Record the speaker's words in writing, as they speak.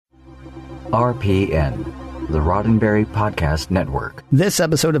RPN, the Roddenberry Podcast Network. This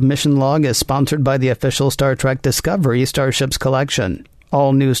episode of Mission Log is sponsored by the official Star Trek Discovery Starships Collection.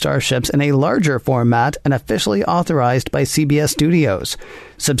 All new starships in a larger format and officially authorized by CBS Studios.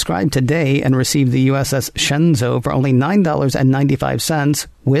 Subscribe today and receive the USS Shenzhou for only $9.95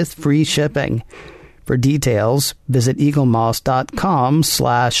 with free shipping. For details, visit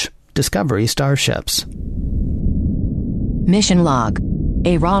eaglemoss.com/Discovery Starships. Mission Log,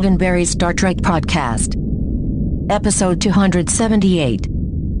 a Roddenberry Star Trek podcast. Episode 278.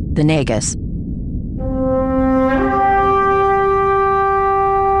 The Nagus.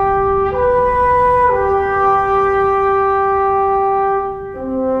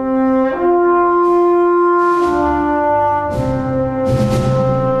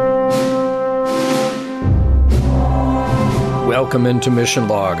 Welcome into Mission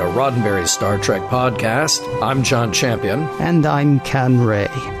Log, a Roddenberry Star Trek podcast. I'm John Champion. And I'm Ken Ray.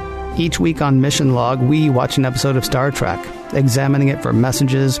 Each week on Mission Log, we watch an episode of Star Trek, examining it for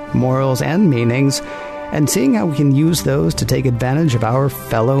messages, morals, and meanings, and seeing how we can use those to take advantage of our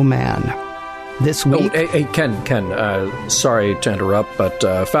fellow man. This week... Oh, hey, Ken, sorry to interrupt,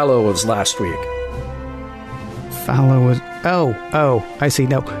 but Fallow was last week. Fallow was... Oh, I see.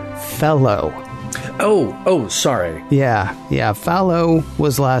 No, Fellow. Oh, sorry. Yeah. Fallow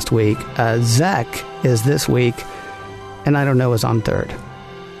was last week. Zek is this week. And I don't know is on third.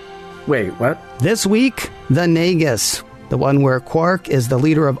 Wait, what? This week, the Nagus. The one where Quark is the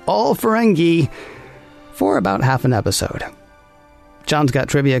leader of all Ferengi for about half an episode. John's got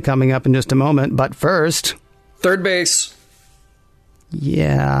trivia coming up in just a moment, but first... Third base.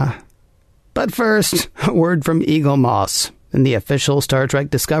 Yeah. But first, a word from Eagle Moss in the official Star Trek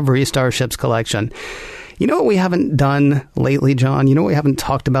Discovery Starships Collection. You know what we haven't done lately, John? You know what we haven't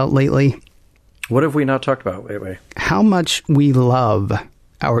talked about lately? What have we not talked about lately? How much we love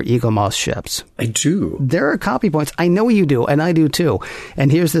our Eagle Moss ships. I do. There are copy points. I know you do, and I do too.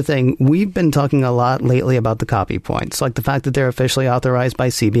 And here's the thing. We've been talking a lot lately about the copy points, like the fact that they're officially authorized by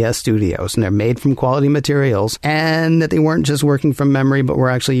CBS Studios, and they're made from quality materials, and that they weren't just working from memory, but were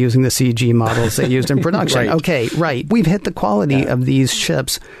actually using the CG models they used in production. Right. Okay, right. We've hit the quality of these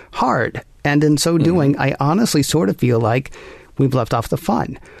ships hard. And in so doing, I honestly sort of feel like we've left off the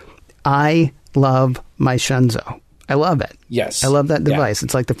fun. I love my Shenzhou. I love it. Yes. I love that device. Yeah.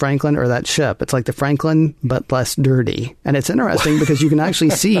 It's like the Franklin, or that ship. It's like the Franklin, but less dirty. And it's interesting because you can actually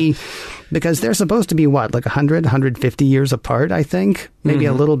see, because they're supposed to be what, like 100, 150 years apart, I think? Maybe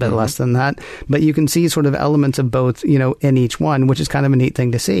a little bit less than that. But you can see sort of elements of both, in each one, which is kind of a neat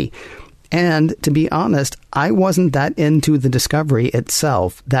thing to see. And to be honest, I wasn't that into the Discovery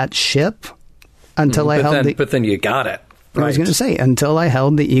itself, that ship, until But then you got it. Right. I was going to say, until I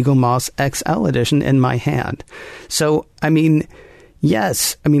held the Eagle Moss XL edition in my hand. So,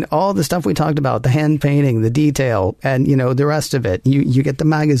 yes, all the stuff we talked about, the hand painting, the detail, and, the rest of it. You get the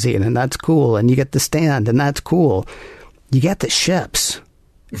magazine, and that's cool. And you get the stand, and that's cool. You get the ships.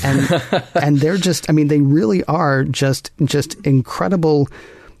 And they're just, they really are just incredible,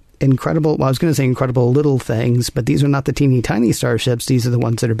 well, I was going to say incredible little things, but these are not the teeny tiny starships. These are the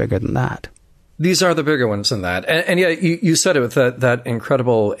ones that are bigger than that. These are the bigger ones than that. And yeah, you said it with that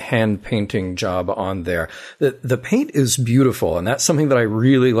incredible hand painting job on there. The paint is beautiful. And that's something that I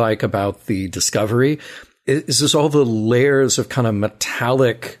really like about the Discovery is just all the layers of kind of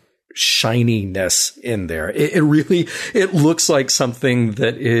metallic shininess in there. It looks like something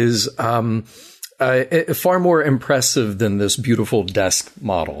that is, far more impressive than this beautiful desk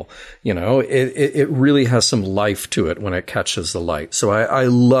model. It really has some life to it when it catches the light. So I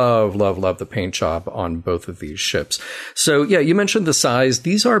love the paint job on both of these ships. So yeah, you mentioned the size.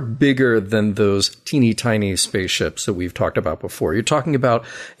 These are bigger than those teeny tiny spaceships that we've talked about before. You're talking about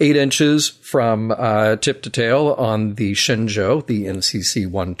 8 inches from tip to tail on the Shenzhou, the NCC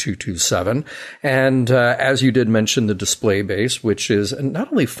 1227. And as you did mention, the display base, which is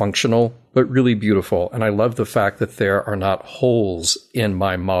not only functional, but really beautiful. And I love the fact that there are not holes in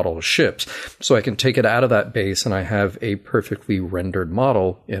my model ships. So I can take it out of that base and I have a perfectly rendered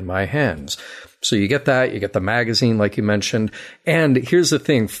model in my hands. So you get that, you get the magazine like you mentioned. And here's the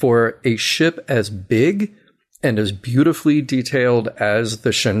thing, for a ship as big and as beautifully detailed as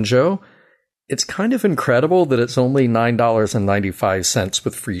the Shenzhou, it's kind of incredible that it's only $9.95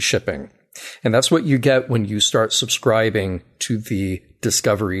 with free shipping. And that's what you get when you start subscribing to the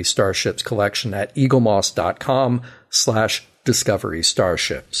Discovery Starships collection at eaglemoss.com/Discovery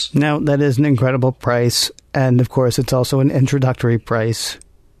Starships. Now, that is an incredible price. And of course, it's also an introductory price.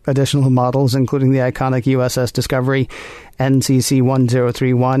 Additional models, including the iconic USS Discovery NCC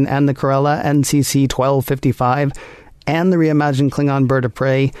 1031 and the Corella NCC 1255 and the reimagined Klingon Bird of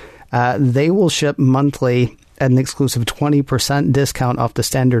Prey They will ship monthly at an exclusive 20% discount off the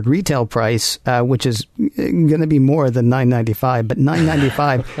standard retail price, which is going to be more than $9.95. But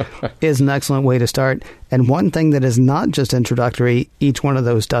 $9.95 is an excellent way to start. And one thing that is not just introductory, each one of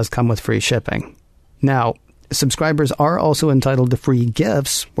those does come with free shipping. Now, subscribers are also entitled to free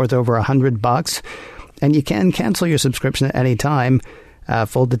gifts worth over $100, and you can cancel your subscription at any time.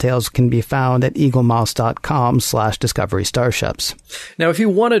 Full details can be found at eaglemoss.com/Discovery Starships. Now, if you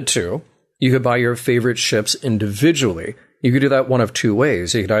wanted to, you could buy your favorite ships individually. You could do that one of two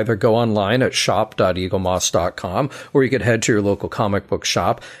ways. You could either go online at shop.eaglemoss.com, or you could head to your local comic book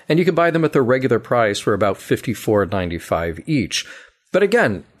shop, and you could buy them at the regular price for about $54.95 each. But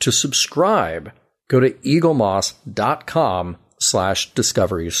again, to subscribe, go to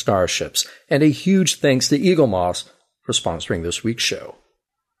eaglemoss.com/Discovery Starships. And a huge thanks to Eagle Moss for sponsoring this week's show.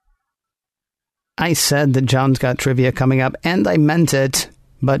 I said that John's got trivia coming up, and I meant it.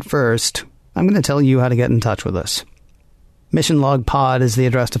 But first, I'm going to tell you how to get in touch with us. Mission Log Pod is the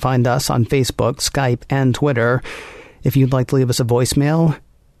address to find us on Facebook, Skype, and Twitter. If you'd like to leave us a voicemail,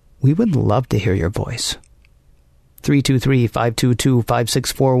 we would love to hear your voice.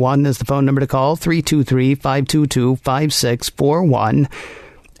 323-522-5641 is the phone number to call, 323-522-5641.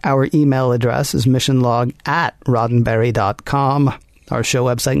 Our email address is missionlog@roddenberry.com. Our show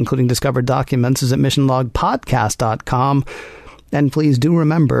website, including discovered documents, is at missionlogpodcast.com. And please do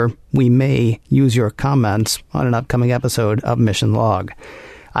remember, we may use your comments on an upcoming episode of Mission Log.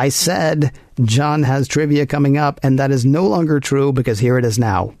 I said John has trivia coming up, and that is no longer true because here it is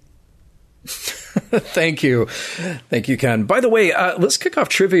now. Thank you. Thank you, Ken. By the way, let's kick off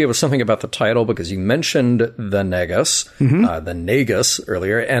trivia with something about the title, because you mentioned the Nagus, the Nagus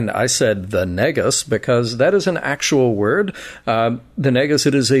earlier, and I said the Nagus because that is an actual word. The Nagus,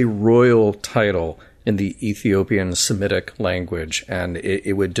 it is a royal title in the Ethiopian Semitic language, and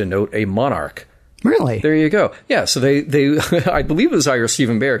it would denote a monarch. Really? There you go. Yeah, so they I believe it was Ira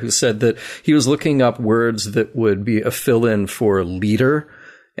Stephen Bear who said that he was looking up words that would be a fill-in for leader,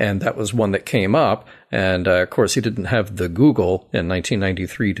 and that was one that came up. And, of course, he didn't have the Google in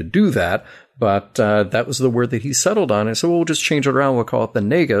 1993 to do that, but that was the word that he settled on. And so we'll just change it around. We'll call it the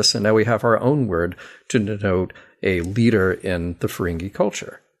Nagus, and now we have our own word to denote a leader in the Ferengi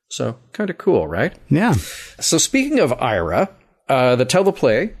culture. So kind of cool, right? Yeah. So speaking of Ira, the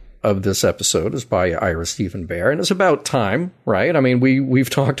teleplay of this episode is by Ira Stephen Bear, and it's about time, right? I mean, we've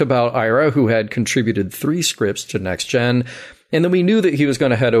talked about Ira, who had contributed 3 scripts to Next Gen, and then we knew that he was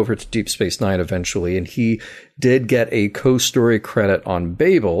going to head over to Deep Space Nine eventually, and he did get a co-story credit on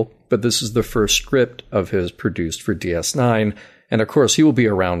Babel, but this is the first script of his produced for DS9, and of course he will be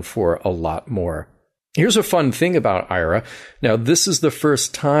around for a lot more. Here's a fun thing about Ira. Now, this is the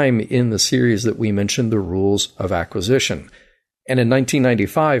first time in the series that we mentioned the rules of acquisition. And in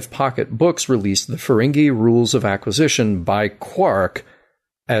 1995, Pocket Books released the Ferengi Rules of Acquisition by Quark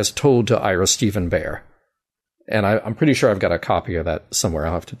as told to Ira Stephen Bear. And I'm pretty sure I've got a copy of that somewhere.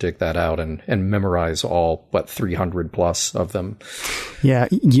 I'll have to dig that out and memorize all, 300 plus of them. Yeah,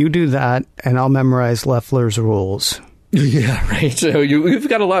 you do that, and I'll memorize Loeffler's rules. Yeah, right. So you've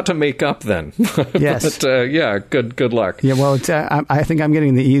got a lot to make up then. Yes. But yeah, good luck. Yeah, well, I think I'm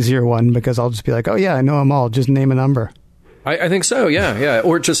getting the easier one because I'll just be like, oh yeah, I know them all. Just name a number. I think so, yeah.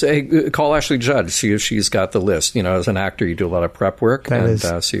 Or just call Ashley Judd, see if she's got the list. You know, as an actor, you do a lot of prep work, and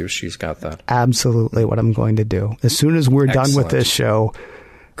see if she's got that. Absolutely what I'm going to do. As soon as we're done with this show,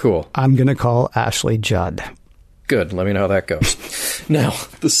 cool, I'm going to call Ashley Judd. Good. Let me know how that goes. Now,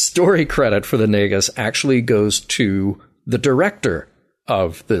 the story credit for the Nagus actually goes to the director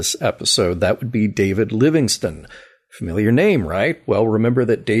of this episode. That would be David Livingston. Familiar name, right? Well, remember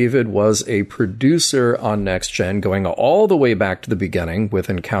that David was a producer on Next Gen going all the way back to the beginning with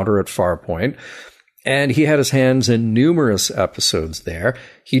Encounter at Farpoint. And he had his hands in numerous episodes there.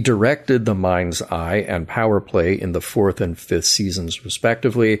 He directed The Mind's Eye and Power Play in the 4th and 5th seasons,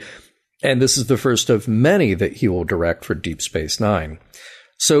 respectively. And this is the first of many that he will direct for Deep Space Nine.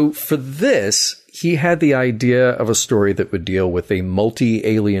 So for this, he had the idea of a story that would deal with a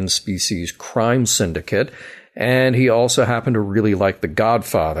multi-alien species crime syndicate. And he also happened to really like The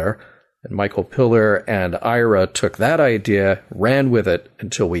Godfather. And Michael Piller and Ira took that idea, ran with it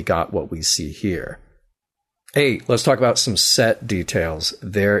until we got what we see here. Hey, let's talk about some set details.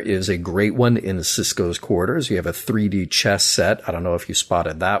 There is a great one in Cisco's quarters. You have a 3D chess set. I don't know if you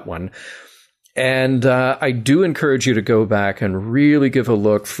spotted that one. And I do encourage you to go back and really give a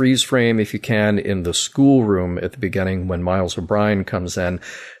look, freeze frame if you can, in the schoolroom at the beginning when Miles O'Brien comes in.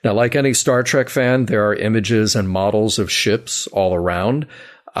 Now, like any Star Trek fan, there are images and models of ships all around.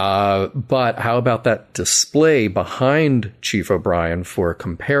 But how about that display behind Chief O'Brien for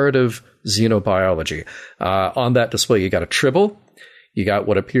comparative xenobiology? On that display, you got a tribble, you got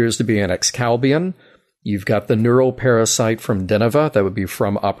what appears to be an excalbion, you've got the neural parasite from Deneva, that would be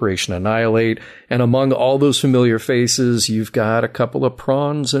from Operation Annihilate, and among all those familiar faces, you've got a couple of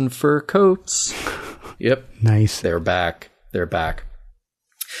prawns and fur coats. Yep. Nice. They're back. They're back.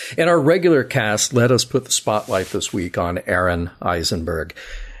 In our regular cast, let us put the spotlight this week on Aaron Eisenberg.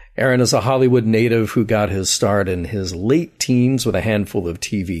 Aaron is a Hollywood native who got his start in his late teens with a handful of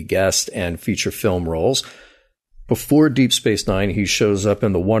TV guest and feature film roles. Before Deep Space Nine, he shows up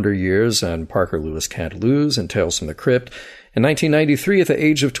in The Wonder Years and Parker Lewis Can't Lose and Tales from the Crypt. In 1993, at the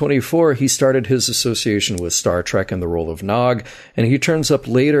age of 24, he started his association with Star Trek in the role of Nog, and he turns up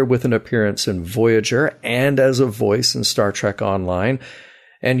later with an appearance in Voyager and as a voice in Star Trek Online.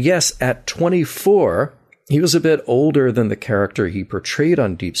 And yes, at 24, he was a bit older than the character he portrayed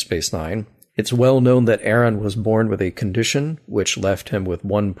on Deep Space Nine. It's well known that Aaron was born with a condition which left him with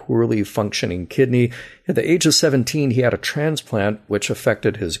one poorly functioning kidney. At the age of 17, he had a transplant which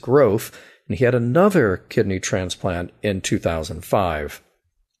affected his growth, and he had another kidney transplant in 2005.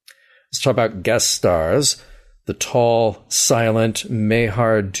 Let's talk about guest stars. The tall, silent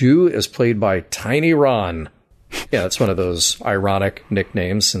Mehar Du is played by Tiny Ron. Yeah, that's one of those ironic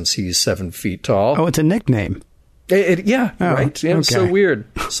nicknames since he's 7 feet tall. Oh, it's a nickname. Yeah, oh, right. Yeah, okay. So weird.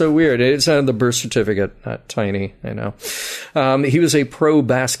 So weird. It's on the birth certificate, not Tiny, I know. He was a pro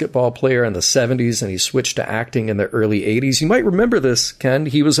basketball player in the 70s, and he switched to acting in the early 80s. You might remember this, Ken.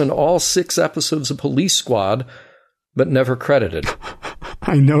 He was in all 6 episodes of Police Squad, but never credited.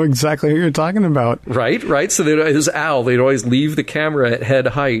 I know exactly who you're talking about. Right. So his Al, they'd always leave the camera at head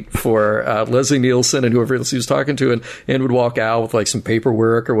height for Leslie Nielsen and whoever else he was talking to, and would walk out with like some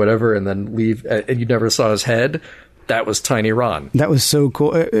paperwork or whatever, and then leave, and you never saw his head. That was Tiny Ron. That was so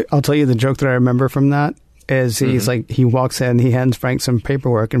cool. I'll tell you the joke that I remember from that is he's like, he walks in, he hands Frank some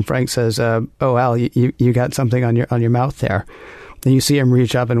paperwork, and Frank says, "Oh, Al, you got something on your mouth there." Then you see him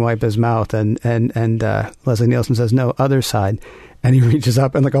reach up and wipe his mouth, and Leslie Nielsen says, "No, other side." And he reaches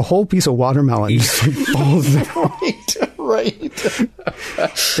up, and like a whole piece of watermelon just like falls down. Right.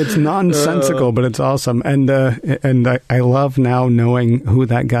 It's nonsensical, but it's awesome. And I love now knowing who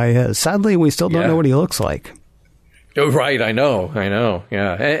that guy is. Sadly, we still don't know what he looks like. Oh, right. I know.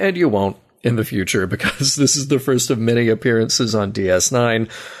 Yeah. And you won't in the future, because this is the first of many appearances on DS9,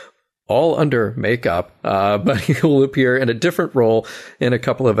 all under makeup. But he will appear in a different role in a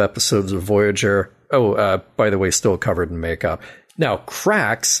couple of episodes of Voyager. Oh, by the way, still covered in makeup. Now,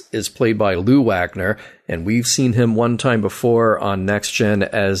 Krax is played by Lou Wagner, and we've seen him one time before on Next Gen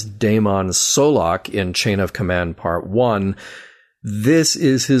as Damon Solok in Chain of Command Part 1. This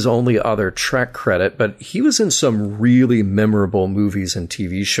is his only other Trek credit, but he was in some really memorable movies and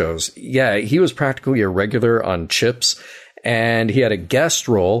TV shows. Yeah, he was practically a regular on Chips, and he had a guest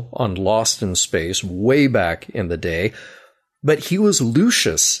role on Lost in Space way back in the day. But he was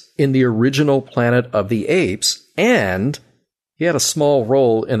Lucius in the original Planet of the Apes, and he had a small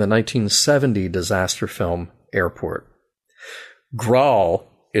role in the 1970 disaster film Airport. Graal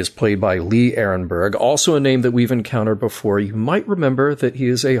is played by Lee Ehrenberg, also a name that we've encountered before. You might remember that he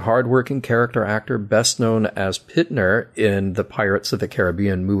is a hardworking character actor best known as Pitner in the Pirates of the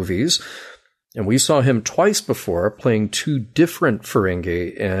Caribbean movies. And we saw him twice before playing 2 different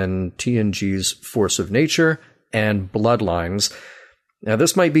Ferengi in TNG's Force of Nature and Bloodlines. Now,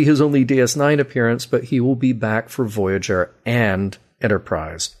 this might be his only DS9 appearance, but he will be back for Voyager and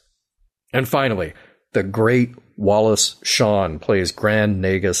Enterprise. And finally, the great Wallace Shawn plays Grand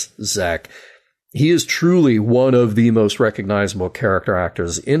Nagus Zek. He is truly one of the most recognizable character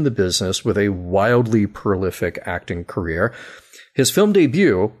actors in the business, with a wildly prolific acting career. His film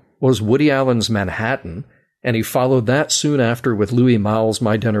debut was Woody Allen's Manhattan, and he followed that soon after with Louis Malle's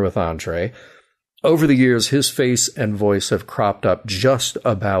My Dinner with Andre. Over the years, his face and voice have cropped up just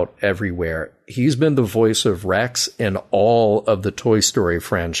about everywhere. He's been the voice of Rex in all of the Toy Story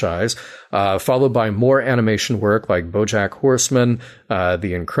franchise, followed by more animation work like BoJack Horseman, The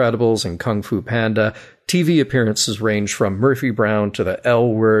Incredibles, and Kung Fu Panda. TV appearances range from Murphy Brown to The L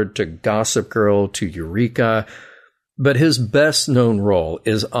Word to Gossip Girl to Eureka. But his best-known role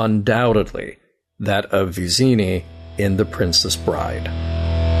is undoubtedly that of Vizzini in The Princess Bride.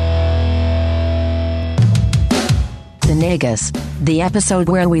 The Nagus, the episode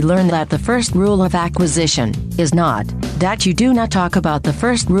where we learn that the first rule of acquisition is not that you do not talk about the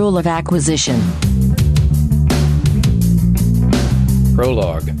first rule of acquisition.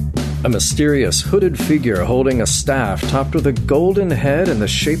 Prologue. A mysterious hooded figure holding a staff topped with a golden head in the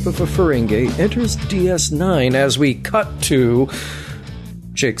shape of a Ferengi enters DS9 as we cut to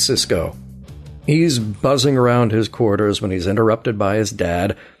Jake Sisko. He's buzzing around his quarters when he's interrupted by his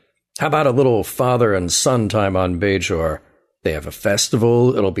dad. How about a little father and son time on Bajor? They have a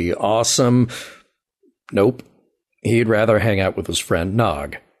festival. It'll be awesome. Nope. He'd rather hang out with his friend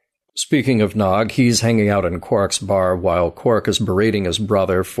Nog. Speaking of Nog, he's hanging out in Quark's bar while Quark is berating his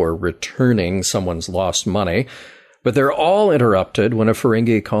brother for returning someone's lost money. But they're all interrupted when a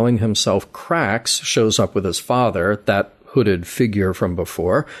Ferengi calling himself Krax shows up with his father, that hooded figure from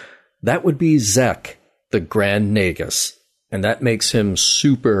before. That would be Zek, the Grand Nagus, and that makes him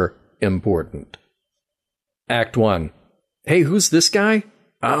super important. Act 1. Hey, who's this guy?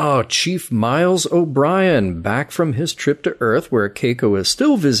 Oh, Chief Miles O'Brien, back from his trip to Earth where Keiko is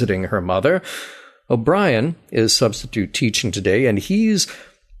still visiting her mother. O'Brien is substitute teaching today, and he's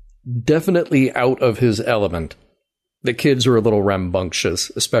definitely out of his element. The kids are a little rambunctious,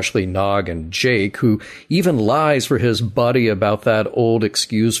 especially Nog and Jake, who even lies for his buddy about that old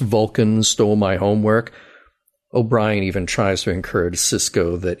excuse, Vulcan stole my homework. O'Brien even tries to encourage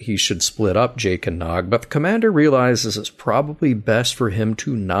Sisko that he should split up Jake and Nog, but the commander realizes it's probably best for him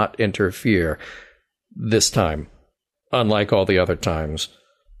to not interfere. This time, unlike all the other times.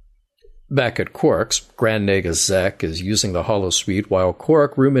 Back at Quark's, Grand Nagus Zek is using the holosuite while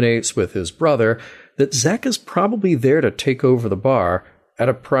Quark ruminates with his brother that Zek is probably there to take over the bar at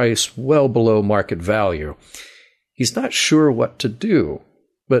a price well below market value. He's not sure what to do,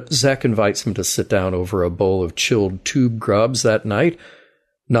 but Zek invites him to sit down over a bowl of chilled tube grubs that night.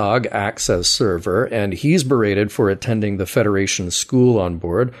 Nog acts as server, and he's berated for attending the Federation school on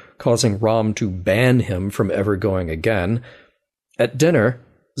board, causing Rom to ban him from ever going again. At dinner,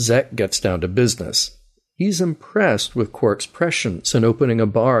 Zek gets down to business. He's impressed with Quark's prescience in opening a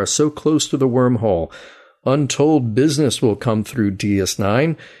bar so close to the wormhole. Untold business will come through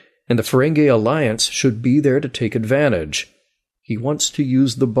DS9, and the Ferengi Alliance should be there to take advantage. He wants to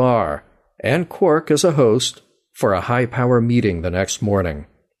use the bar, and Quark as a host, for a high-power meeting the next morning.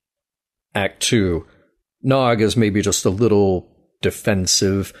 Act 2. Nog is maybe just a little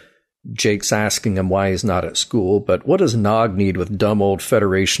defensive. Jake's asking him why he's not at school, but what does Nog need with dumb old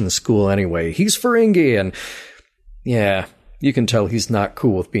Federation school anyway? He's Ferengi, and yeah, you can tell he's not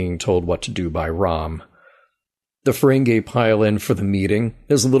cool with being told what to do by Rom. The Ferengi pile in for the meeting.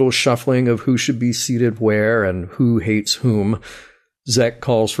 There's a little shuffling of who should be seated where and who hates whom. Zek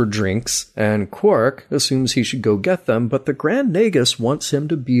calls for drinks, and Quark assumes he should go get them, but the Grand Nagus wants him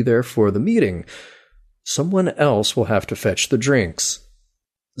to be there for the meeting. Someone else will have to fetch the drinks.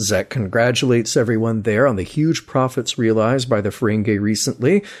 Zek congratulates everyone there on the huge profits realized by the Ferengi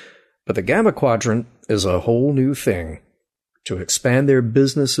recently, but the Gamma Quadrant is a whole new thing. To expand their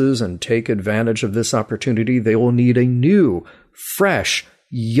businesses and take advantage of this opportunity, they will need a new, fresh,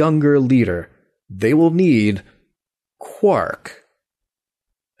 younger leader. They will need Quark.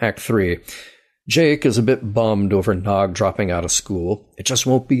 Act 3. Jake is a bit bummed over Nog dropping out of school. It just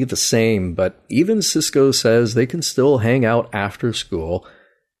won't be the same, but even Sisko says they can still hang out after school.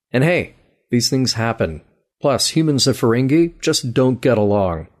 And hey, these things happen. Plus, humans and Ferengi just don't get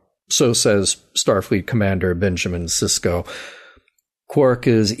along. So says Starfleet Commander Benjamin Sisko. Quark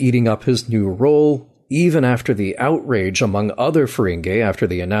is eating up his new role, even after the outrage among other Ferengi after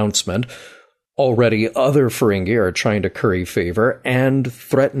the announcement. Already other Ferengi are trying to curry favor and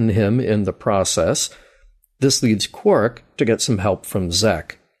threaten him in the process. This leads Quark to get some help from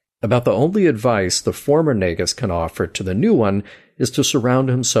Zek. About the only advice the former Nagus can offer to the new one is to surround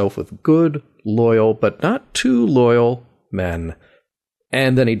himself with good, loyal, but not too loyal men.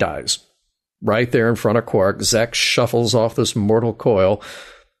 And then he dies. Right there in front of Quark, Zek shuffles off this mortal coil.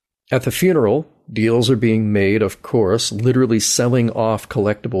 At the funeral, deals are being made, of course, literally selling off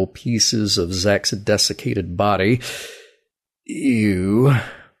collectible pieces of Zek's desiccated body. Ew.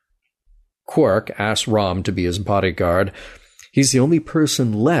 Quark asks Rom to be his bodyguard. He's the only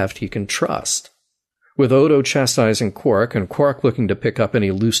person left he can trust. With Odo chastising Quark and Quark looking to pick up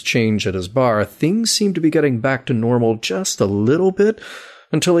any loose change at his bar, things seem to be getting back to normal just a little bit,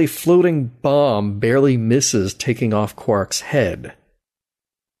 until a floating bomb barely misses taking off Quark's head.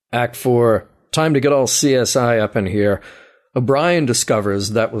 Act 4. Time to get all CSI up in here. O'Brien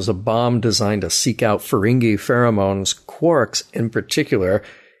discovers that was a bomb designed to seek out Ferengi pheromones, Quark's in particular.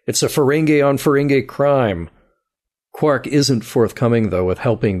 It's a Ferengi on Ferengi crime. Quark isn't forthcoming, though, with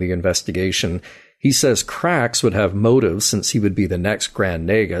helping the investigation. He says Krax would have motives since he would be the next Grand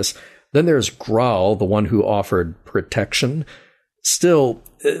Nagus. Then there's Graal, the one who offered protection. Still,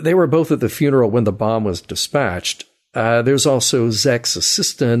 they were both at the funeral when the bomb was dispatched. There's also Zek's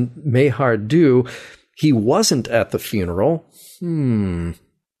assistant, Mehar Du. He wasn't at the funeral.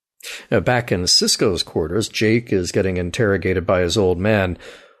 Now, back in Sisko's quarters, Jake is getting interrogated by his old man.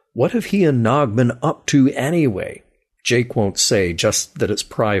 What have he and Nog been up to anyway? Jake won't say, just that it's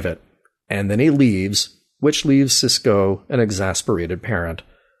private. And then he leaves, which leaves Sisko an exasperated parent.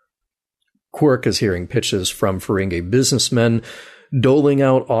 Quark is hearing pitches from Ferengi businessmen, doling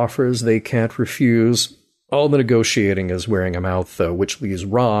out offers they can't refuse. All the negotiating is wearing him out, though, which leaves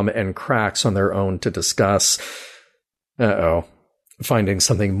Rom and Krax on their own to discuss. Finding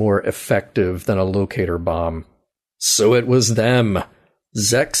something more effective than a locator bomb. So it was them,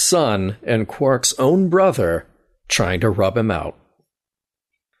 Zek's son and Quark's own brother, trying to rub him out.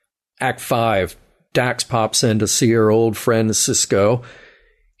 Act 5. Dax pops in to see her old friend Sisko.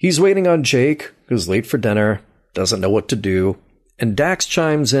 He's waiting on Jake, who's late for dinner, doesn't know what to do, and Dax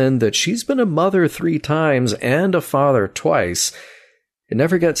chimes in that she's been a mother 3 times and a father twice. It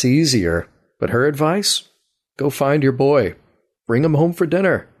never gets easier, but her advice? Go find your boy. Bring him home for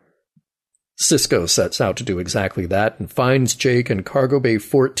dinner. Sisko sets out to do exactly that and finds Jake in Cargo Bay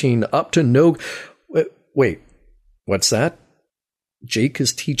 14 up to no... Wait, what's that? Jake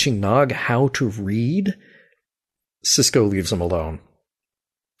is teaching Nog how to read? Sisko leaves him alone.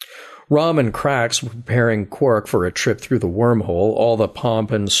 Rom and Krax were preparing Quark for a trip through the wormhole, all the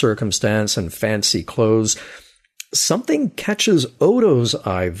pomp and circumstance and fancy clothes. Something catches Odo's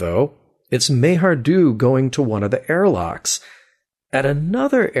eye, though. It's Mehardu going to one of the airlocks. At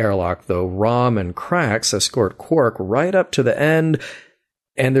another airlock, though, Rom and Krax escort Quark right up to the end,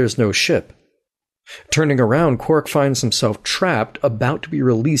 and there's no ship. Turning around, Quark finds himself trapped, about to be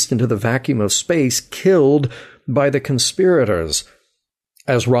released into the vacuum of space, killed by the conspirators.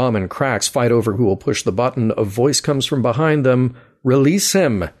 As Rom and Krax fight over who will push the button, a voice comes from behind them. Release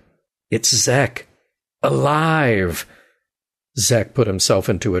him! It's Zek. Alive! Zek put himself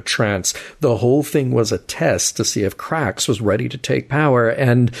into a trance. The whole thing was a test to see if Krax was ready to take power,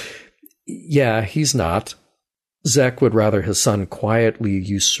 and yeah, he's not. Zek would rather his son quietly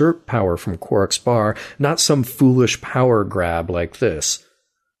usurp power from Quark's bar, not some foolish power grab like this.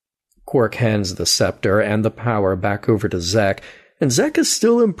 Quark hands the scepter and the power back over to Zek, and Zek is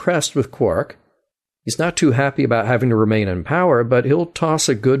still impressed with Quark. He's not too happy about having to remain in power, but he'll toss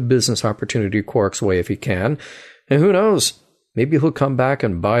a good business opportunity Quark's way if he can, and who knows? Maybe he'll come back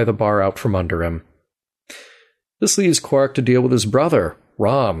and buy the bar out from under him. This leaves Quark to deal with his brother,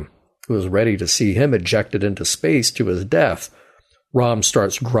 Rom, who is ready to see him ejected into space to his death. Rom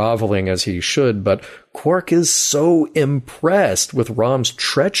starts groveling as he should, but Quark is so impressed with Rom's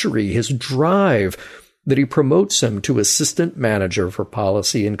treachery, his drive, that he promotes him to assistant manager for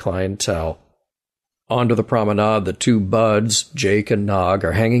policy and clientele. Onto the promenade, the 2 buds, Jake and Nog,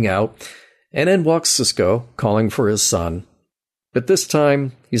 are hanging out, and in walks Sisko, calling for his son. But this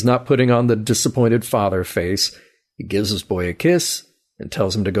time, he's not putting on the disappointed father face. He gives his boy a kiss and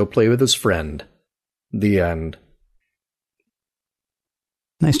tells him to go play with his friend. The end.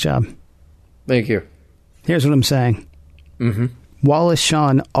 Nice job. Thank you. Here's what I'm saying. Wallace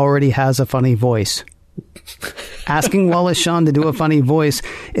Shawn already has a funny voice. Asking Wallace Shawn to do a funny voice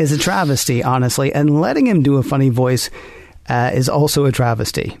is a travesty, honestly, and letting him do a funny voice is also a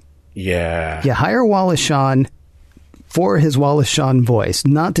travesty. Yeah. You hire Wallace Shawn for his Wallace Shawn voice,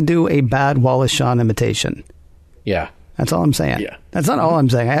 not to do a bad Wallace Shawn imitation. Yeah. That's all I'm saying. Yeah. That's not all I'm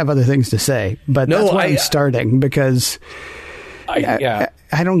saying. I have other things to say, but that's why I'm starting, because I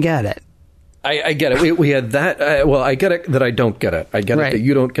don't get it. I get it. We had that. Well, I get it that I don't get it. I get it that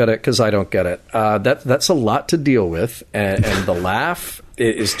you don't get it because I don't get it. That's a lot to deal with. And the laugh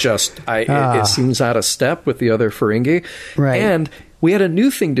is just, it seems out of step with the other Ferengi. Right. And we had a new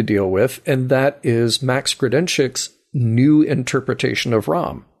thing to deal with, and that is Max Grodinchik's new interpretation of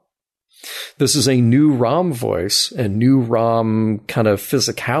Rom. This is a new Rom voice and new Rom kind of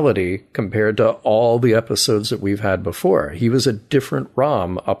physicality compared to all the episodes that we've had before. He was a different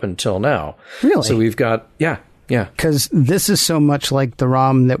Rom up until now. Really? So we've got, yeah. Because this is so much like the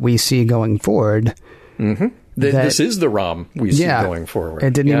Rom that we see going forward. Mm-hmm. This is the Rom we see going forward.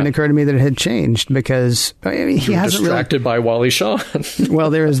 It didn't even occur to me that it had changed, because he hasn't distracted by Wally Shawn. Well,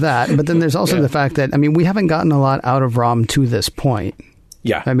 there is that. But then there's also the fact that, we haven't gotten a lot out of Rom to this point.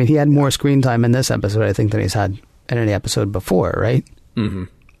 Yeah. He had more screen time in this episode, I think, than he's had in any episode before, right? Mm-hmm.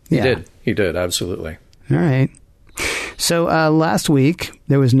 He did, absolutely. All right. So last week,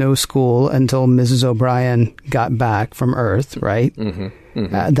 there was no school until Mrs. O'Brien got back from Earth, right? Mm-hmm.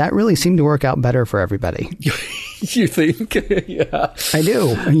 Mm-hmm. That really seemed to work out better for everybody. You think? Yeah. I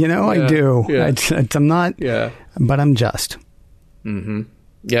do. I do. Yeah. I'm not, but I'm just. Mm-hmm.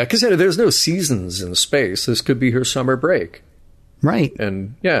 Yeah, because there's no seasons in space. This could be her summer break. Right.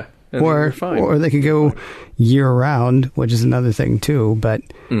 And yeah, and you're fine. Or they could go year round, which is another thing too. But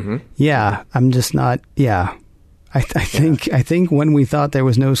yeah, I'm just not. Yeah, I think when we thought there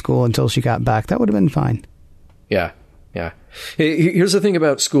was no school until she got back, that would have been fine. Yeah. Yeah. Here's the thing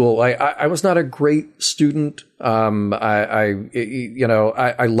about school. I was not a great student. I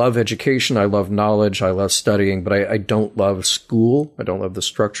love education. I love knowledge. I love studying, but I don't love school. I don't love the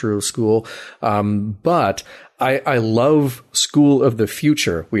structure of school. But I love school of the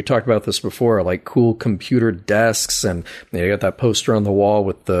future. We talked about this before, like cool computer desks, and you got that poster on the wall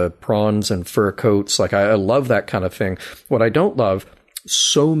with the prawns and fur coats. Like I love that kind of thing. What I don't love,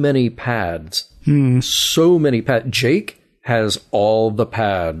 so many pads. So many pads. Jake has all the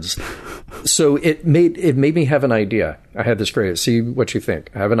pads. So it made me have an idea. I had this phrase. See what you think.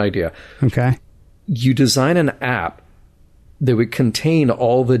 I have an idea. Okay. You design an app that would contain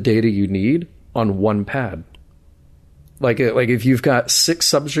all the data you need on one pad. Like if you've got 6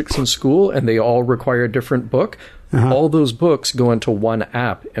 subjects in school and they all require a different book, all those books go into one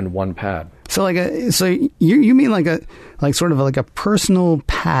app and one pad. So you mean like sort of like a personal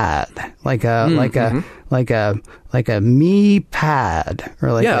pad, like a me pad,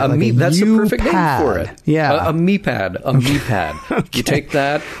 or like a me. That's the perfect pad. name for it. Yeah, a me pad, a me pad. Okay. You take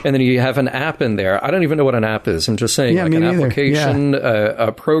that, and then you have an app in there. I don't even know what an app is. I'm just saying, like an application,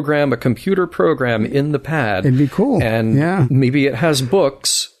 a program, a computer program in the pad. It'd be cool, and maybe it has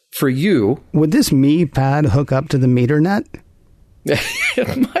books for you. Would this me pad hook up to the meter net?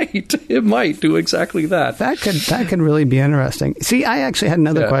 It might do exactly that. That could really be interesting. See, I actually had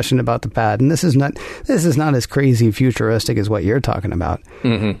another question about the pad, and this is not as crazy futuristic as what you're talking about.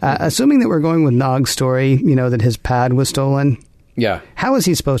 Assuming that we're going with Nog's story, that his pad was stolen. Yeah. How is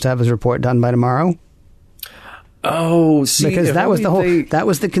he supposed to have his report done by tomorrow? Oh, see, because that was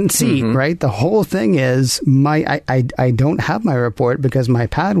the conceit, right? The whole thing is I don't have my report because my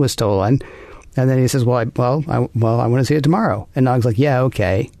pad was stolen. And then he says, I want to see it tomorrow. And Nog's like, yeah,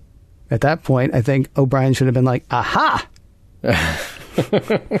 okay. At that point, I think O'Brien should have been like, aha!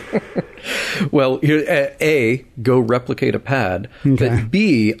 Well, here, A, go replicate a pad. Okay. But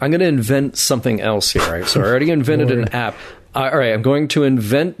B, I'm going to invent something else here, right? So I already invented an app. All right, I'm going to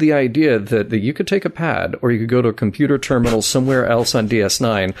invent the idea that you could take a pad, or you could go to a computer terminal somewhere else on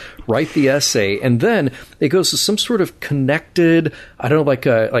DS9, write the essay, and then it goes to some sort of connected, I don't know,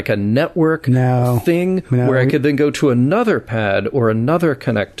 like a network thing, where I could then go to another pad or another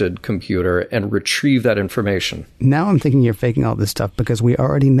connected computer and retrieve that information. Now I'm thinking you're faking all this stuff because we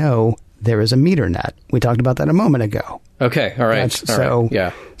already know there is a meter net. We talked about that a moment ago. Okay, all right. So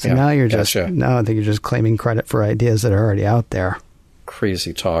now you're just now I think you're just claiming credit for ideas that are already out there.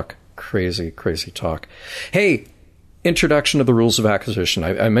 Crazy talk. Crazy talk. Hey, introduction of the rules of acquisition.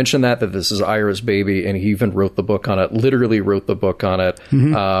 I mentioned that this is Ira's baby, and he even wrote the book on it, literally wrote the book on it.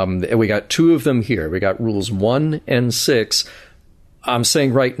 And we got 2 of them here. We got rules 1 and 6. I'm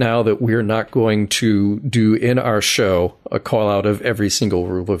saying right now that we're not going to do in our show a call out of every single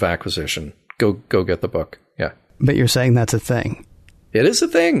rule of acquisition. Go get the book. Yeah. But you're saying that's a thing. It is a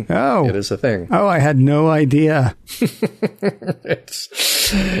thing. Oh. It is a thing. Oh, I had no idea.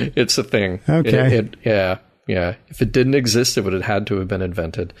 It's a thing. Okay. Yeah. If it didn't exist, it would have had to have been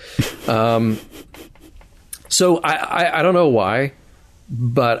invented. So I don't know why,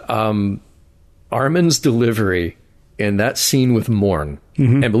 but Armin's delivery in that scene with Morn,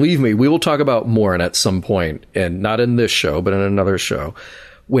 and believe me, we will talk about Morn at some point, and not in this show, but in another show.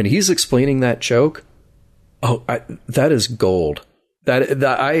 When he's explaining that joke, that is gold. That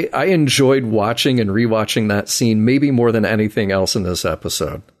I enjoyed watching and rewatching that scene maybe more than anything else in this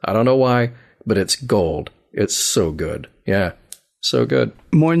episode. I don't know why, but it's gold. It's so good. Yeah. So good.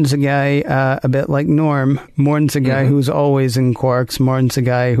 Morn's a guy a bit like Norm. Morn's a guy who's always in Quarks. Morn's a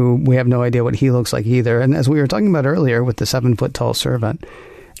guy who we have no idea what he looks like either. And as we were talking about earlier with the 7-foot-tall servant,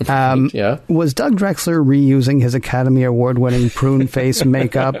 was Doug Drexler reusing his Academy Award-winning prune face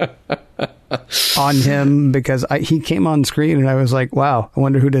makeup on him? Because he came on screen and I was like, wow, I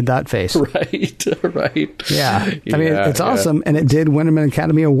wonder who did that face. Right. Yeah. I mean, it's awesome. And it did win him an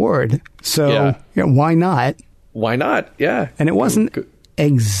Academy Award. So why not? Why not? Yeah. And it wasn't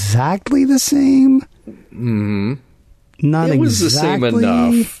exactly the same. Not it was exactly the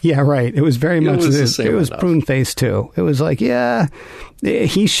same enough. Yeah, right. It was very much the same. It was prune face too. It was like,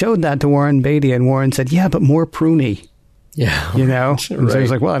 he showed that to Warren Beatty, and Warren said, yeah, but more pruny. Yeah. Right. So he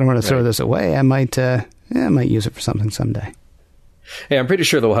was like, well, I don't want to throw this away. I might use it for something someday. Hey, I'm pretty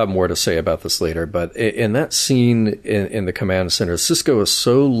sure they'll have more to say about this later, but in that scene in the command center, Sisko is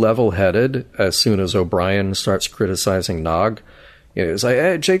so level-headed as soon as O'Brien starts criticizing Nog. it's like,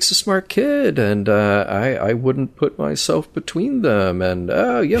 hey, Jake's a smart kid, and I wouldn't put myself between them, and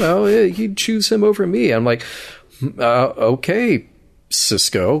he'd choose him over me. I'm like, okay,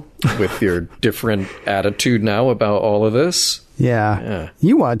 Cisco, with your different attitude now about all of this. Yeah.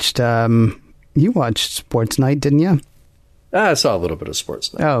 You watched Sports Night, didn't you? I saw a little bit of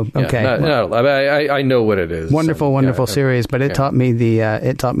Sports Night. Oh, okay. I know what it is. Wonderful series, but it taught me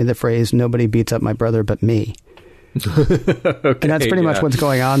the phrase "nobody beats up my brother but me." Okay, and that's pretty much what's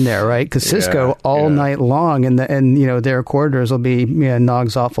going on there, right? Because Cisco all night long, and their quarters will be,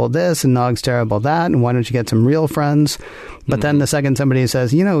 Nog's awful this and Nog's terrible that, and why don't you get some real friends? But then the second somebody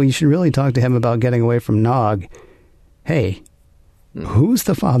says, you should really talk to him about getting away from Nog. Hey, who's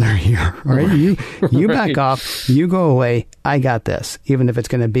the father here? All right, you back off, you go away. I got this, even if it's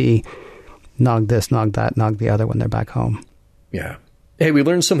going to be Nog this, Nog that, Nog the other when they're back home. Yeah. Hey, we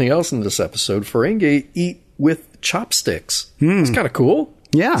learned something else in this episode. Ferengi eat with chopsticks. It's kind of cool.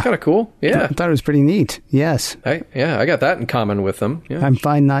 Yeah. It's kind of cool. Yeah. I thought it was pretty neat. Yes. I got that in common with them. Yeah. I'm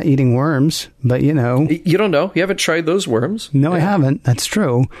fine not eating worms, but You don't know. You haven't tried those worms? No, I haven't. That's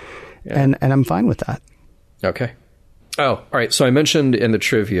true. Yeah. And I'm fine with that. Okay. Oh, all right. So I mentioned in the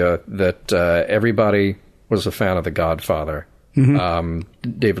trivia that everybody was a fan of The Godfather.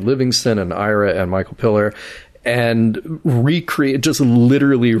 David Livingston and Ira and Michael Piller. And just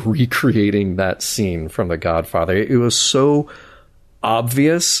literally recreating that scene from The Godfather. It was so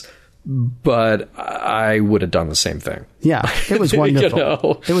obvious, but I would have done the same thing. Yeah, it was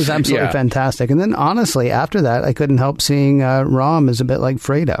wonderful. It was absolutely fantastic. And then honestly, after that, I couldn't help seeing Rom as a bit like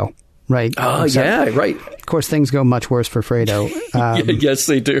Fredo. Right. Oh, yeah, right. Of course, things go much worse for Fredo. Yes,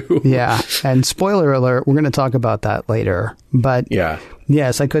 they do. Yeah. And spoiler alert, we're going to talk about that later. But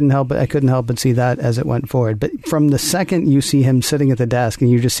yes, I couldn't help but see that as it went forward. But from the second you see him sitting at the desk and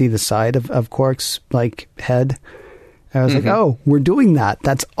you just see the side of Quark's head, I was like, oh, we're doing that.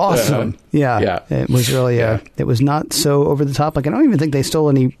 That's awesome. Yeah. It was really, it was not so over the top. I don't even think they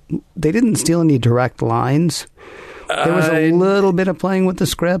didn't steal any direct lines. There was a little bit of playing with the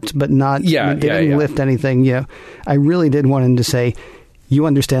script, but not. They didn't lift anything. I really did want him to say, "You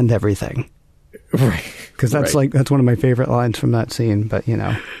understand everything," right? Because that's that's one of my favorite lines from that scene. But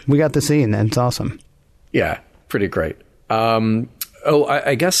we got the scene, and it's awesome. Yeah, pretty great.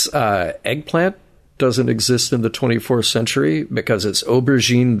 I guess eggplant doesn't exist in the 24th century because it's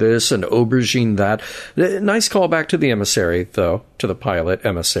aubergine this and aubergine that. Nice callback to the emissary, though, to the pilot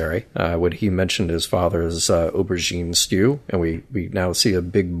emissary, when he mentioned his father's aubergine stew, and we now see a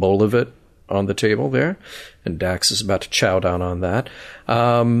big bowl of it on the table there, and Dax is about to chow down on that.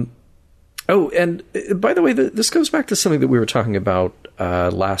 And by the way, this goes back to something that we were talking about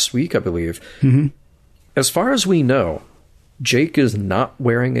last week, I believe. As far as we know, Jake is not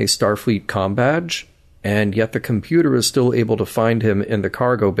wearing a Starfleet comm badge, and yet the computer is still able to find him in the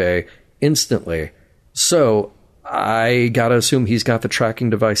cargo bay instantly. So I gotta assume he's got the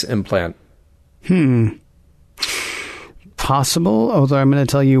tracking device implant. Possible, although I'm going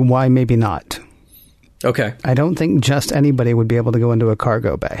to tell you why maybe not. Okay. I don't think just anybody would be able to go into a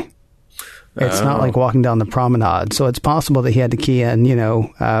cargo bay. It's not like walking down the promenade. So it's possible that he had to key in,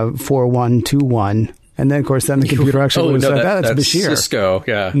 4121. And then, of course, the computer actually would have said, that's Bashir. Cisco,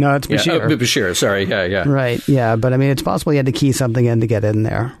 yeah. No, it's Bashir. Bashir, sorry, yeah. Right, yeah. But, it's possible he had to key something in to get in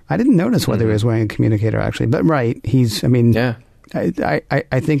there. I didn't notice whether he was wearing a communicator, actually. But, right,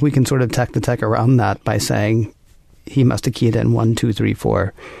 I think we can sort of tech the tech around that by saying he must have keyed in 1, 2, 3,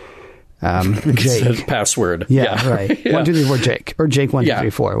 4. Jake. Password. Yeah, right. 1, 2, 3, 4, Jake. Or Jake 1, 2, 3,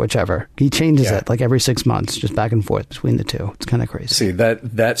 4, whichever. He changes it every 6 months, just back and forth between the two. It's kind of crazy. See,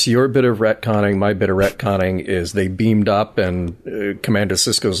 that's your bit of retconning. My bit of retconning is they beamed up and Commander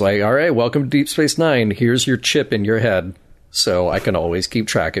Cisco's like, all right, welcome to Deep Space Nine. Here's your chip in your head, so I can always keep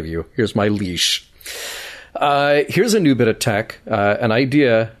track of you. Here's my leash. Here's a new bit of tech, an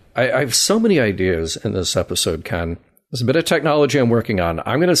idea. I have so many ideas in this episode, Ken. There's a bit of technology I'm working on.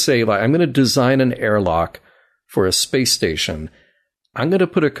 I'm going to say, I'm going to design an airlock for a space station. I'm going to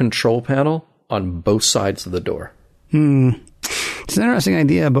put a control panel on both sides of the door. It's an interesting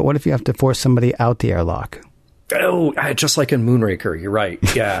idea, but what if you have to force somebody out the airlock? Oh, just like in Moonraker. You're right.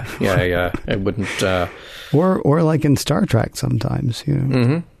 Yeah. I wouldn't. Or like in Star Trek sometimes.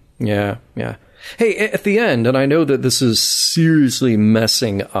 Yeah. Hey, at the end, and I know that this is seriously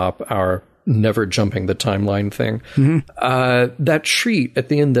messing up our never jumping the timeline thing. That treat at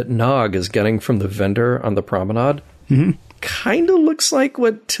the end that Nog is getting from the vendor on the promenade kind of looks like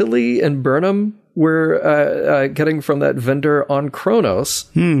what Tilly and Burnham were getting from that vendor on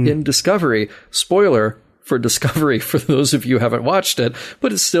Kronos in Discovery. Spoiler, for Discovery for those of you who haven't watched it,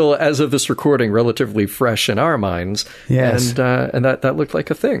 but it's still, as of this recording, relatively fresh in our minds. Yes. And that looked like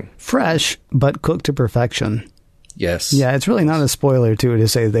a thing. Fresh, but cooked to perfection. Yes. Yeah, it's really not a spoiler, too, to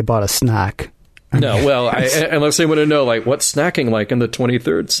say they bought a snack. No, well, unless they want to know, like, what's snacking like in the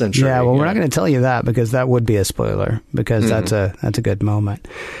 23rd century. Yeah, well, we're not going to tell you that because that would be a spoiler, because that's a good moment.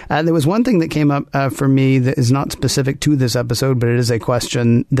 There was one thing that came up for me that is not specific to this episode, but it is a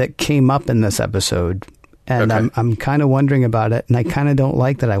question that came up in this episode. And okay. I'm kind of wondering about it, and I kind of don't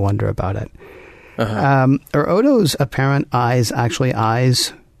like that I wonder about it. Are Odo's apparent eyes actually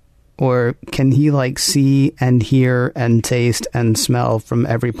eyes? Or can he, like, see and hear and taste and smell from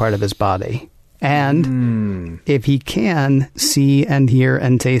every part of his body? And if he can see and hear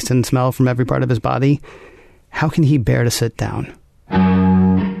and taste and smell from every part of his body, how can he bear to sit down?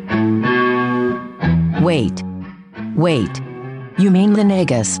 Wait. You mean the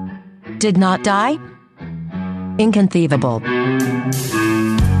Nagus did not die? Inconceivable.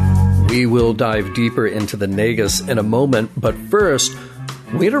 We will dive deeper into the Nagus in a moment, but first,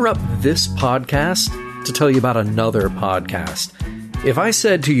 we interrupt this podcast to tell you about another podcast. If I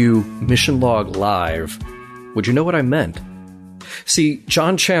said to you, Mission Log Live, would you know what I meant? See,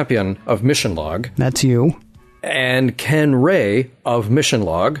 John Champion of Mission Log. That's you. And Ken Ray of Mission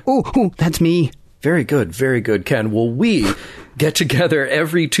Log. Oh, that's me. Very good, Ken. Well, we get together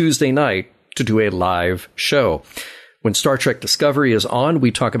every Tuesday night to do a live show. When Star Trek Discovery is on, we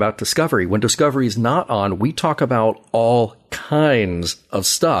talk about Discovery. When Discovery is not on, we talk about all kinds of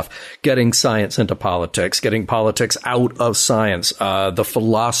stuff. Getting science into politics, getting politics out of science, the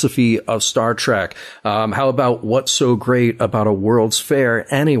philosophy of Star Trek. How about what's so great about a World's Fair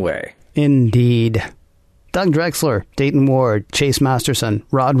anyway? Indeed. Doug Drexler, Dayton Ward, Chase Masterson,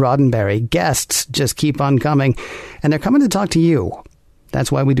 Rod Roddenberry, guests just keep on coming. And they're coming to talk to you.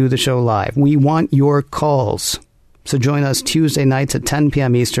 That's why we do the show live. We want your calls. So join us Tuesday nights at 10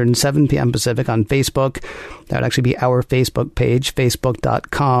 p.m. Eastern, 7 p.m. Pacific on Facebook. That would actually be our Facebook page,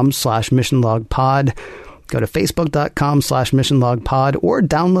 facebook.com/missionlogpod. Go to facebook.com/missionlogpod or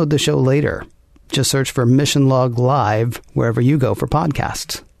download the show later. Just search for Mission Log Live wherever you go for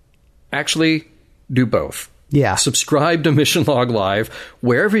podcasts. Actually, do both. Yeah. Subscribe to Mission Log Live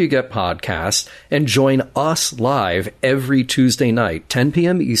wherever you get podcasts and join us live every Tuesday night, 10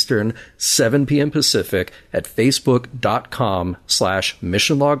 p.m. Eastern, 7 p.m. Pacific at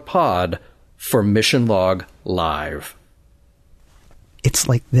facebook.com/missionlogpod for Mission Log Live. It's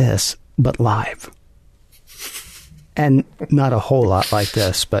like this, but live. And not a whole lot like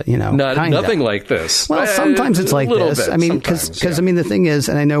this, but, you know. Nothing like this. Well, sometimes it's like this. Bit, I mean, because I mean, the thing is,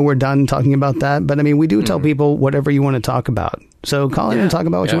 and I know we're done talking about that, but I mean, we do tell people whatever you want to talk about. So call in and talk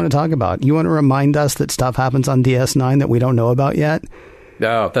about what you want to talk about. You want to remind us that stuff happens on DS9 that we don't know about yet?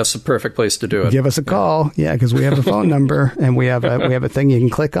 No, that's the perfect place to do it. Give us a call. Yeah, because we have a phone number and we have a thing you can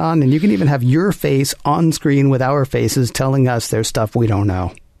click on, and you can even have your face on screen with our faces telling us there's stuff we don't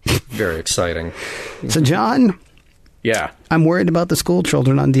know. Very exciting. So, John... Yeah. I'm worried about the school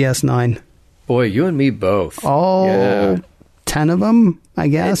children on DS9. Boy, you and me both. All 10 of them, I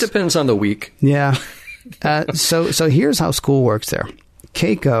guess. It depends on the week. Yeah. So here's how school works there.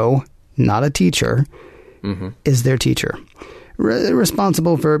 Keiko, not a teacher, is their teacher.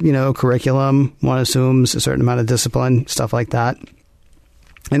 Responsible for, curriculum. One assumes a certain amount of discipline, stuff like that.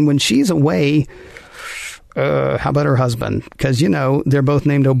 And when she's away... how about her husband? Because, they're both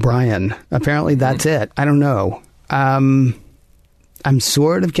named O'Brien. Apparently that's it. I don't know. I'm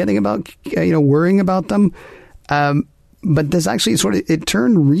sort of kidding about, worrying about them. But this actually it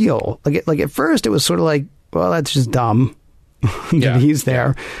turned real. Like at first it was sort of like, well, that's just dumb that he's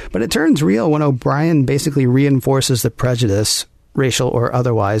there. But it turns real when O'Brien basically reinforces the prejudice, racial or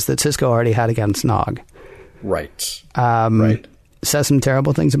otherwise, that Sisko already had against Nog. Right. Says some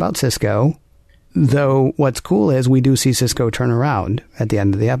terrible things about Sisko. Though what's cool is we do see Sisko turn around at the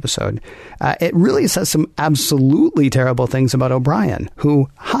end of the episode. It really says some absolutely terrible things about O'Brien, who,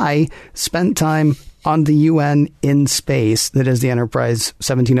 spent time on the UN in space, that is the Enterprise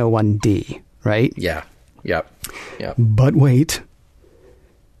 1701D, right? Yeah. Yep. But wait,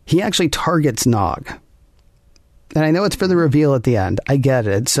 he actually targets Nog. And I know it's for the reveal at the end. I get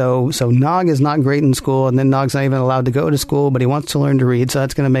it. So Nog is not great in school, and then Nog's not even allowed to go to school, but he wants to learn to read, so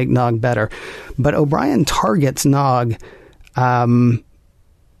that's going to make Nog better. But O'Brien targets Nog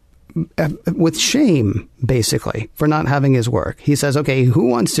with shame, basically, for not having his work. He says, okay, who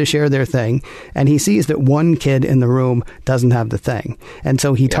wants to share their thing? And he sees that one kid in the room doesn't have the thing. And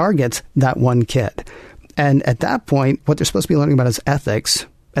so he targets that one kid. And at that point, what they're supposed to be learning about is ethics.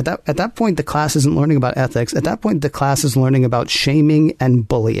 At that point, the class isn't learning about ethics. At that point, the class is learning about shaming and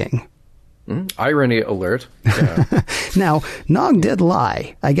bullying. Irony alert. Yeah. Now, Nog did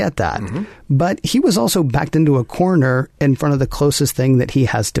lie. I get that. But he was also backed into a corner in front of the closest thing that he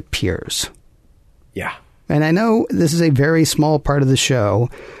has to Piers. Yeah. And I know this is a very small part of the show,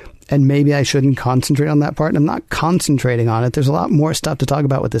 and maybe I shouldn't concentrate on that part. And I'm not concentrating on it. There's a lot more stuff to talk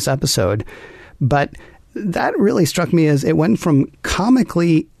about with this episode. But that really struck me as it went from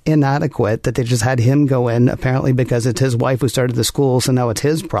comically inadequate that they just had him go in, apparently because it's his wife who started the school, so now it's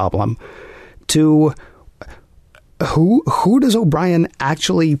his problem, to who does O'Brien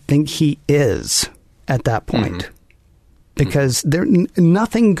actually think he is at that point? Because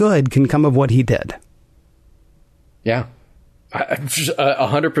nothing good can come of what he did. Yeah.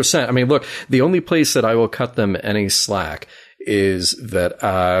 100%. I mean, look, the only place that I will cut them any slack is that,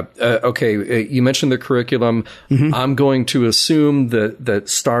 okay, you mentioned the curriculum. I'm going to assume that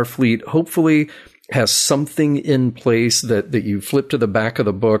Starfleet hopefully has something in place that you flip to the back of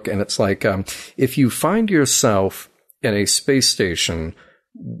the book. And it's like, if you find yourself in a space station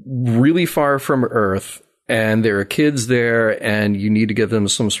really far from Earth, and there are kids there and you need to give them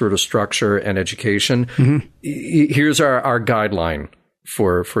some sort of structure and education, here's our guideline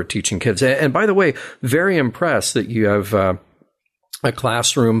for teaching kids. And by the way, very impressed that you have a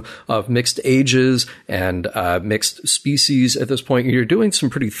classroom of mixed ages and mixed species at this point. You're doing some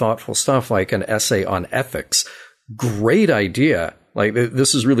pretty thoughtful stuff, like an essay on ethics. Great idea. Like,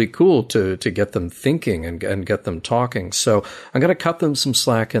 this is really cool to get them thinking and get them talking. So I'm going to cut them some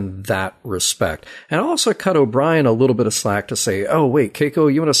slack in that respect. And I'll also cut O'Brien a little bit of slack to say, oh, wait,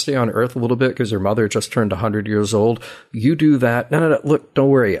 Keiko, you want to stay on Earth a little bit because your mother just turned 100 years old? You do that. No. Look, don't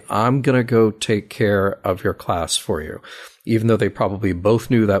worry. I'm going to go take care of your class for you. Even though they probably both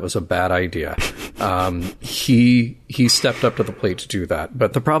knew that was a bad idea. He stepped up to the plate to do that.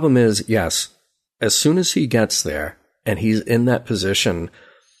 But the problem is, yes, as soon as he gets there, and he's in that position,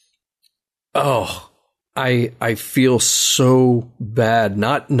 I feel so bad,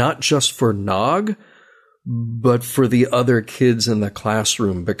 not just for Nog, but for the other kids in the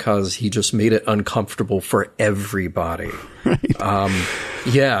classroom, because he just made it uncomfortable for everybody. Right. I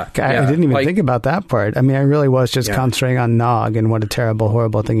didn't even think about that part. I mean, I really was just concentrating on Nog and what a terrible,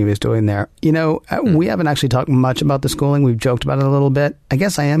 horrible thing he was doing there. You know, we haven't actually talked much about the schooling. We've joked about it a little bit. I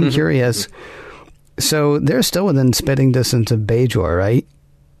guess I am curious. So they're still within spitting distance of Bajor, right?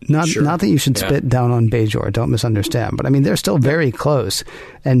 Not that you should spit down on Bajor, don't misunderstand. But I mean, they're still very close.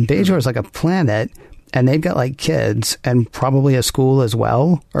 And Bajor is like a planet, and they've got like kids and probably a school as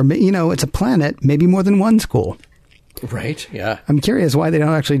well. Or, you know, it's a planet, maybe more than one school. Right, yeah. I'm curious why they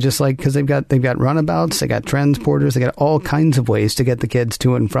don't actually just because they've got runabouts, they got transporters, they got all kinds of ways to get the kids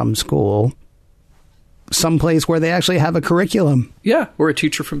to and from school. Someplace where they actually have a curriculum. Yeah, or a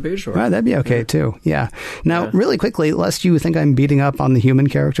teacher from Bajor. Right, that'd be okay too. Yeah. Now, really quickly, lest you think I'm beating up on the human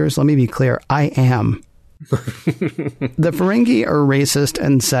characters, let me be clear. I am. The Ferengi are racist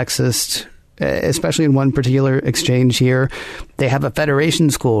and sexist, especially in one particular exchange here. They have a Federation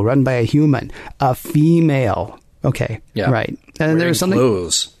school run by a human, a female. Okay, right. And there was something.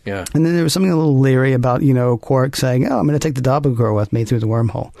 Clothes. Yeah. And then there was something a little leery about, you know, Quark saying, "Oh, I'm going to take the Doppelganger with me through the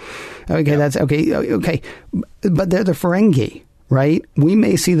wormhole." Okay, that's okay. Okay, but they're the Ferengi, right? We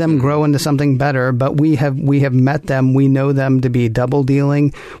may see them grow into something better, but we have met them. We know them to be double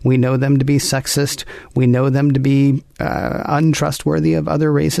dealing. We know them to be sexist. We know them to be untrustworthy of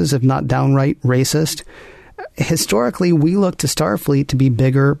other races, if not downright racist. Historically, we look to Starfleet to be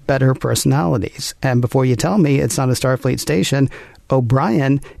bigger, better personalities. And before you tell me it's not a Starfleet station,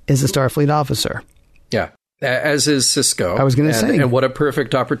 O'Brien is a Starfleet officer. Yeah, as is Sisko. I was going to say. And what a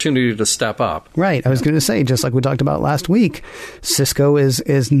perfect opportunity to step up. Right. I was going to say, just like we talked about last week, Sisko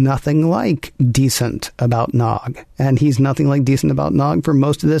is nothing like decent about Nog. And he's nothing like decent about Nog for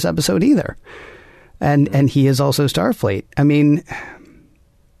most of this episode either. And he is also Starfleet. I mean,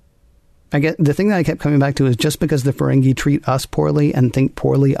 I get the thing that I kept coming back to is just because the Ferengi treat us poorly and think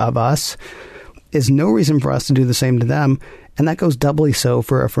poorly of us is no reason for us to do the same to them. And that goes doubly so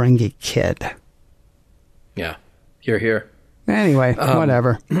for a Ferengi kid. Yeah. Here. Anyway,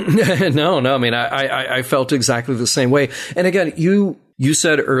 whatever. No. I mean, I felt exactly the same way. And again, you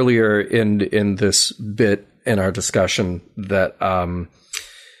said earlier in this bit in our discussion that,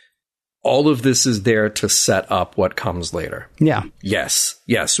 all of this is there to set up what comes later. Yeah. Yes,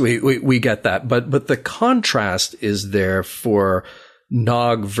 we get that. But the contrast is there for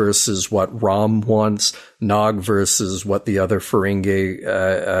Nog versus what Rom wants, Nog versus what the other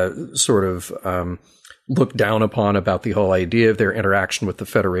Ferengi sort of look down upon about the whole idea of their interaction with the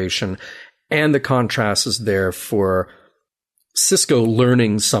Federation. And the contrast is there for Sisko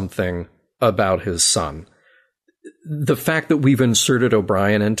learning something about his son. the fact that we've inserted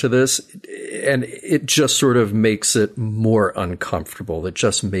O'Brien into this, and it just sort of makes it more uncomfortable. It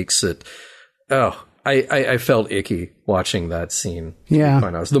just makes it, I felt icky watching that scene. Yeah.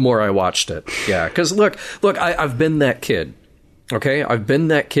 The more I watched it. Yeah. Because look, I've been that kid. Okay. I've been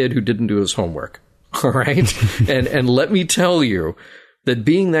that kid who didn't do his homework. All right. and let me tell you that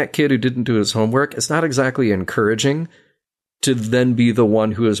being that kid who didn't do his homework is not exactly encouraging to then be the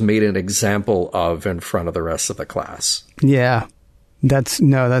one who is made an example of in front of the rest of the class. Yeah. That's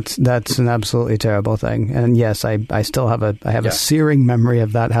an absolutely terrible thing. And yes, I still have a searing memory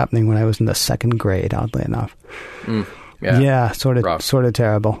of that happening when I was in the second grade, oddly enough. Yeah, sort of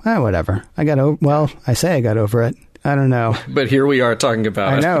terrible. Whatever. I got over it. I don't know. But here we are talking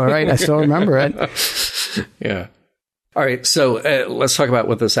about it. I know, right? I still remember it. Yeah. All right. So let's talk about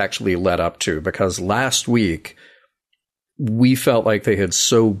what this actually led up to, because last week we felt like they had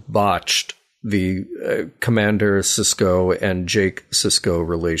so botched the Commander Sisko and Jake Sisko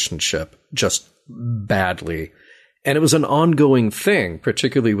relationship just badly. And it was an ongoing thing,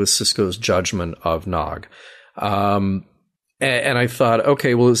 particularly with Sisko's judgment of Nog. And I thought,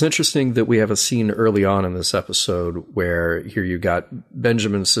 okay, well, it's interesting that we have a scene early on in this episode where here you got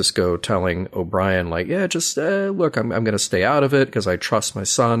Benjamin Sisko telling O'Brien, like, yeah, just look, I'm going to stay out of it because I trust my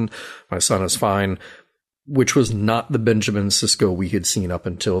son. My son is fine, which was not the Benjamin Sisko we had seen up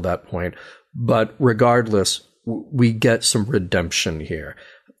until that point. But regardless, we get some redemption here.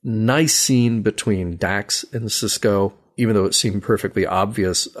 Nice scene between Dax and Sisko. Even though it seemed perfectly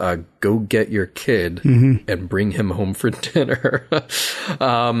obvious, go get your kid and bring him home for dinner.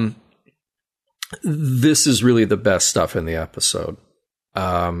 This is really the best stuff in the episode.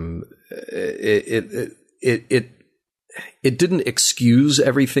 It didn't excuse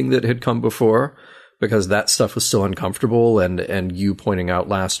everything that had come before, because that stuff was still uncomfortable. And you pointing out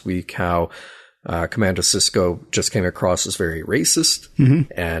last week how Commander Sisko just came across as very racist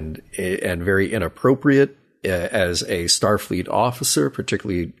and very inappropriate as a Starfleet officer,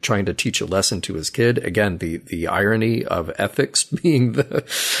 particularly trying to teach a lesson to his kid. Again, the irony of ethics being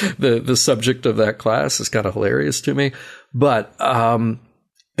the subject of that class is kind of hilarious to me. But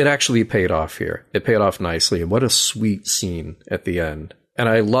it actually paid off here. It paid off nicely. And what a sweet scene at the end. And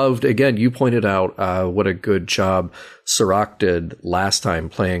I loved, again, you pointed out what a good job Serac did last time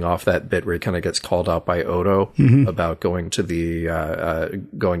playing off that bit where he kind of gets called out by Odo about going to the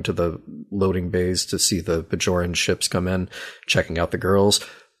loading bays to see the Bajoran ships come in, checking out the girls.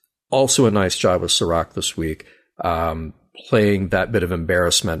 Also a nice job with Serac this week, playing that bit of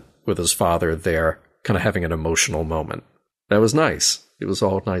embarrassment with his father there, kind of having an emotional moment. That was nice. It was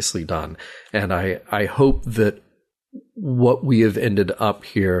all nicely done. And I hope that what we have ended up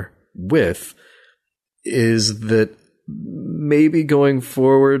here with is that maybe going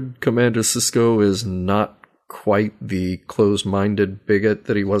forward, Commander Sisko is not quite the closed-minded bigot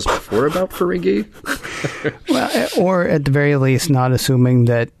that he was before about Ferengi. Well, or at the very least, not assuming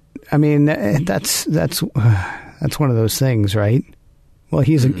that. I mean, that's one of those things, right? Well,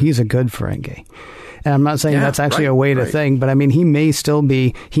 he's a good Ferengi. And I'm not saying that's actually a way to think, but I mean, he may still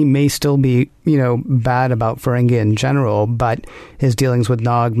be, bad about Ferengi in general, but his dealings with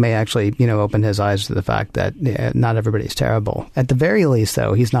Nog may actually, open his eyes to the fact that not everybody's terrible. At the very least,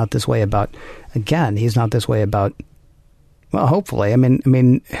 though, he's not this way about, well, hopefully. I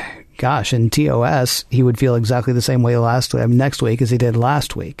mean, gosh, in TOS, he would feel exactly the same way next week as he did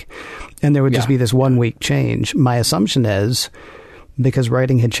last week. And there would just be this 1 week change. My assumption is, because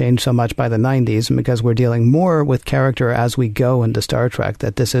writing had changed so much by the 90s, and because we're dealing more with character as we go into Star Trek,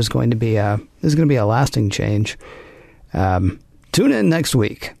 that this is going to be a lasting change. Tune in next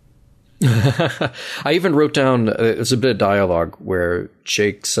week. I even wrote down, there's a bit of dialogue where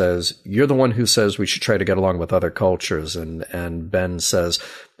Jake says, "You're the one who says we should try to get along with other cultures." And Ben says,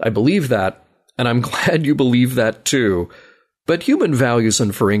 "I believe that, and I'm glad you believe that too. But human values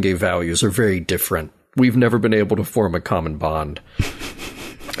and Ferengi values are very different. We've never been able to form a common bond."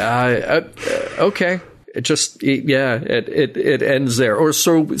 Okay. It just, it ends there. Or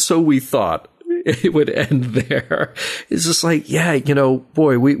so we thought it would end there. It's just like,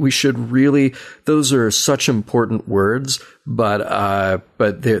 boy, we should really, those are such important words, but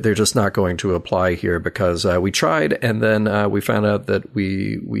they're just not going to apply here because, we tried and then, we found out that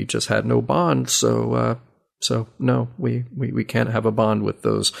we just had no bond. So no, we can't have a bond with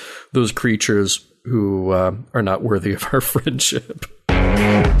those creatures who are not worthy of our friendship.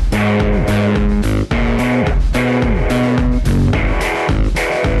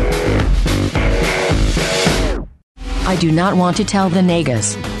 I do not want to tell the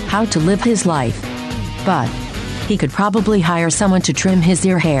Nagus how to live his life, but he could probably hire someone to trim his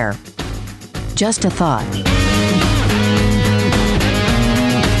ear hair. Just a thought.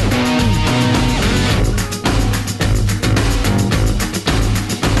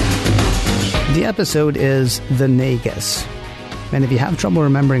 episode is The Nagus. And if you have trouble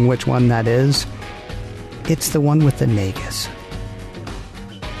remembering which one that is, it's the one with the Nagus.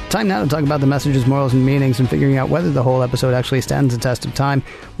 Time now to talk about the messages, morals, and meanings and figuring out whether the whole episode actually stands the test of time.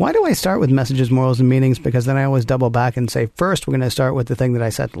 Why do I start with messages, morals, and meanings? Because then I always double back and say, first, we're going to start with the thing that I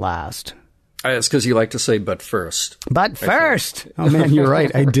said last. It's because you like to say, but first. But first! Oh, man, you're right.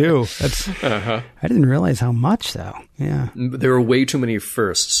 I do. I didn't realize how much, though. Yeah. There are way too many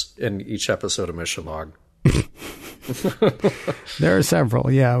firsts in each episode of Mission Log. There are several,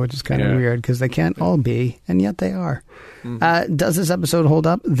 yeah, which is kind of weird because they can't all be, and yet they are. Mm-hmm. Does this episode hold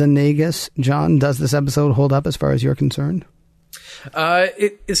up? The Nagus, John, does this episode hold up as far as you're concerned?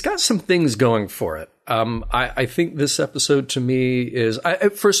 It's got some things going for it. I think this episode to me is,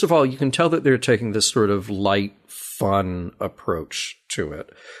 first of all, you can tell that they're taking this sort of light, fun approach to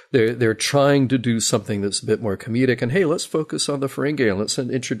it. They're trying to do something that's a bit more comedic, and hey, let's focus on the Ferengi and let's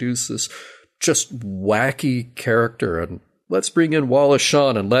introduce this just wacky character, and let's bring in Wallace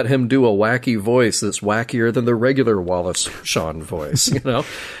Shawn and let him do a wacky voice that's wackier than the regular Wallace Shawn voice, you know?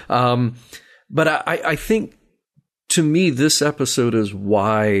 But I think, to me, this episode is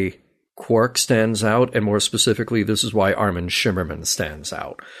why Quark stands out, and more specifically, this is why Armin Shimmerman stands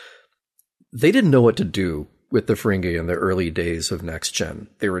out. They didn't know what to do with the Ferengi in the early days of Next Gen.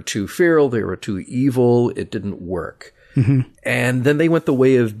 They were too feral, they were too evil, it didn't work. Mm-hmm. And then they went the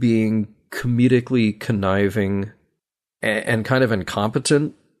way of being comedically conniving and kind of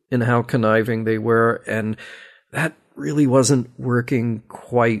incompetent in how conniving they were, and that really wasn't working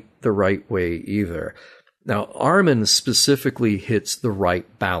quite the right way either. Now, Armin specifically hits the right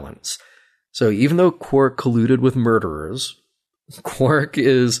balance. So even though Quark colluded with murderers, Quark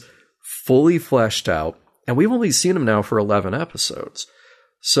is fully fleshed out, and we've only seen him now for 11 episodes.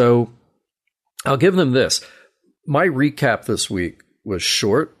 So I'll give them this. My recap this week was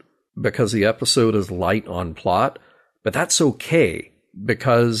short because the episode is light on plot, but that's okay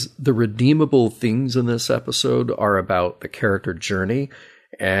because the redeemable things in this episode are about the character journey.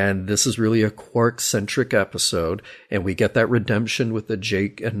 And this is really a Quark-centric episode, and we get that redemption with the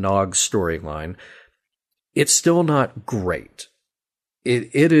Jake and Nog storyline. It's still not great.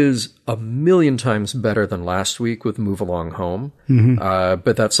 It is a million times better than last week with Move Along Home,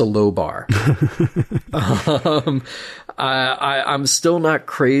 but that's a low bar. I'm still not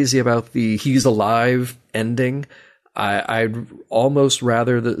crazy about the he's alive ending. I'd almost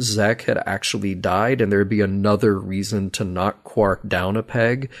rather that Zek had actually died and there'd be another reason to knock Quark down a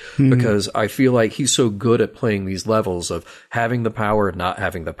peg, because I feel like he's so good at playing these levels of having the power, not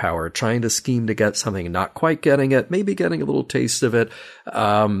having the power, trying to scheme to get something, not quite getting it, maybe getting a little taste of it.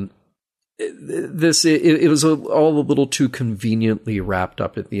 It was all a little too conveniently wrapped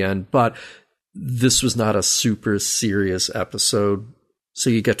up at the end, but this was not a super serious episode. So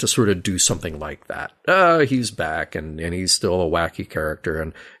you get to sort of do something like that. He's back and he's still a wacky character.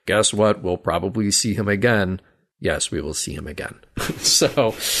 And guess what? We'll probably see him again. Yes, we will see him again.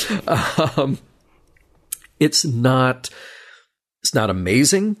 So it's not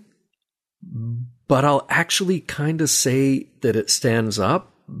amazing, but I'll actually kind of say that it stands up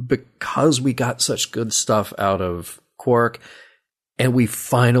because we got such good stuff out of Quark, and we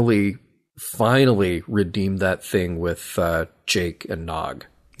finally redeemed that thing with Jake and Nog.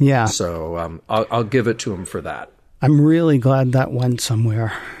 Yeah. So I'll give it to him for that. I'm really glad that went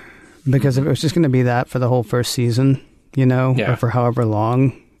somewhere, because if it was just going to be that for the whole first season, or for however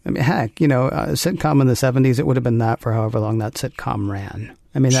long, I mean, heck, a sitcom in the 70s, it would have been that for however long that sitcom ran.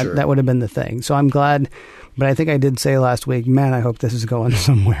 I mean, that would have been the thing. So I'm glad, but I think I did say last week, man, I hope this is going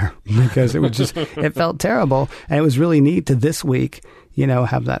somewhere, because it was just, it felt terrible. And it was really neat to this week,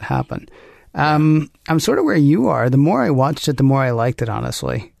 have that happen. I'm sort of where you are. The more I watched it, the more I liked it,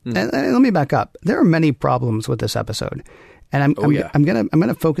 honestly. And let me back up. There are many problems with this episode, and I'm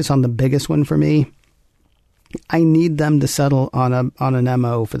gonna focus on the biggest one for me. I need them to settle on an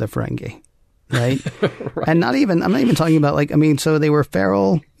MO for the Ferengi, right? Right. And I'm not even talking about so they were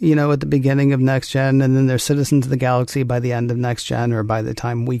feral, at the beginning of Next Gen, and then they're citizens of the galaxy by the end of Next Gen, or by the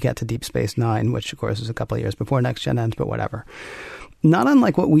time we get to Deep Space Nine, which of course is a couple of years before Next Gen ends, but whatever. Not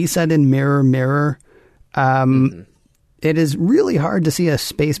unlike what we said in Mirror, Mirror, it is really hard to see a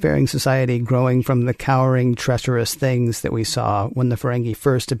spacefaring society growing from the cowering, treacherous things that we saw when the Ferengi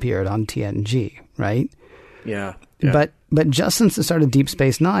first appeared on TNG, right? Yeah. But just since the start of Deep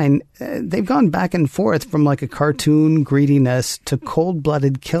Space Nine, they've gone back and forth from like a cartoon greediness to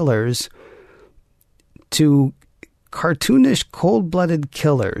cold-blooded killers to cartoonish cold-blooded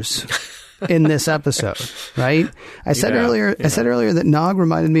killers. In this episode, right? I said earlier that Nog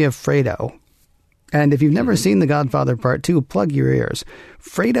reminded me of Fredo. And if you've never seen The Godfather Part 2, plug your ears.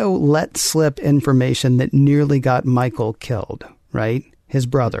 Fredo let slip information that nearly got Michael killed, right? His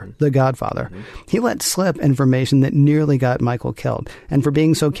brother, the Godfather. He let slip information that nearly got Michael killed. And for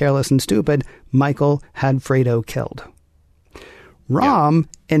being so careless and stupid, Michael had Fredo killed. Rom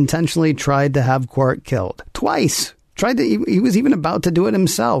intentionally tried to have Quark killed. Twice. He was even about to do it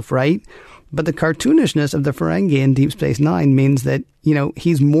himself, right? But the cartoonishness of the Ferengi in Deep Space Nine means that,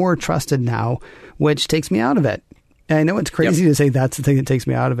 he's more trusted now, which takes me out of it. And I know it's crazy to say that's the thing that takes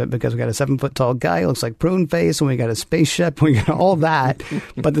me out of it, because we got a 7-foot-tall guy who looks like Prune Face, and we got a spaceship, and we got all that.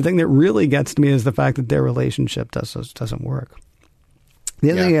 But the thing that really gets to me is the fact that their relationship doesn't work.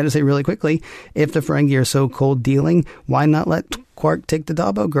 The other thing I got to say really quickly, if the Ferengi are so cold dealing, why not let Quark take the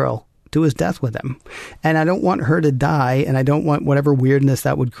Dabo girl to his death with him? And I don't want her to die, and I don't want whatever weirdness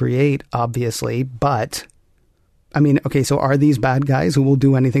that would create, obviously, but I mean, okay, so are these bad guys who will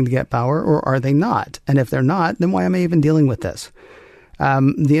do anything to get power, or are they not? And if they're not, then why am I even dealing with this?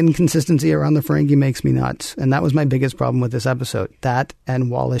 The inconsistency around the Ferengi makes me nuts. And that was my biggest problem with this episode. That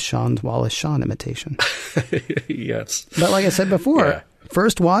and Wallace Shawn imitation. Yes. But like I said before,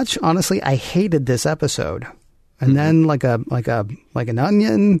 first watch, honestly, I hated this episode. And then like an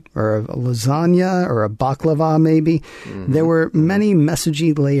onion or a lasagna or a baklava, maybe, there were many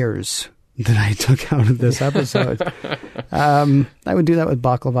messagey layers that I took out of this episode. I would do that with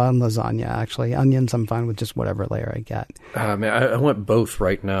baklava and lasagna, actually. Onions, I'm fine with just whatever layer I get. Man, I want both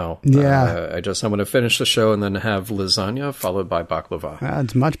right now. Yeah. I'm going to finish the show and then have lasagna followed by baklava.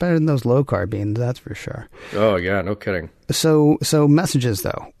 It's much better than those low-carb beans, that's for sure. Oh, yeah, no kidding. So messages,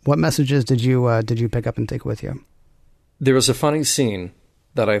 though. What messages did you pick up and take with you? There was a funny scene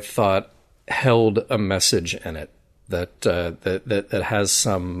that I thought held a message in it that has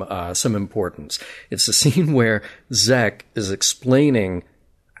some importance. It's the scene where Zek is explaining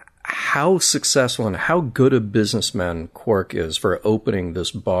how successful and how good a businessman Quark is for opening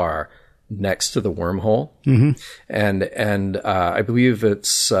this bar next to the wormhole. And I believe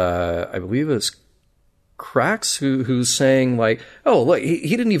it's Krax who's saying like, oh, look, he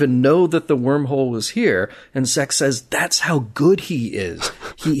didn't even know that the wormhole was here. And Zek says that's how good he is.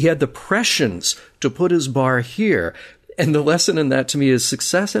 He had the prescience to put his bar here. And the lesson in that to me is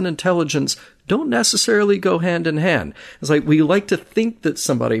success and intelligence don't necessarily go hand in hand. It's like we like to think that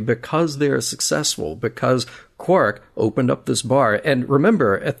somebody, because they're successful, because Quark opened up this bar. And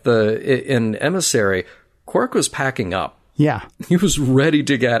remember, in Emissary, Quark was packing up. Yeah. He was ready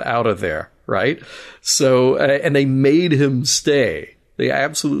to get out of there, right? So, and they made him stay. They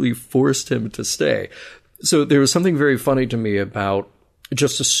absolutely forced him to stay. So there was something very funny to me about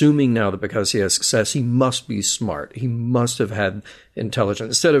just assuming now that because he has success, he must be smart. He must have had intelligence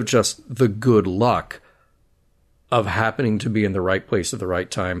instead of just the good luck of happening to be in the right place at the right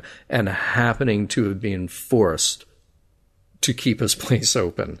time and happening to have been forced to keep his place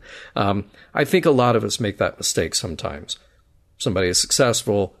open. I think a lot of us make that mistake sometimes. Somebody is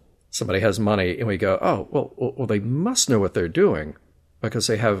successful, somebody has money, and we go, oh, well, they must know what they're doing because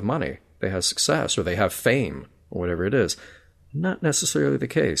they have money, they have success, or they have fame, or whatever it is. Not necessarily the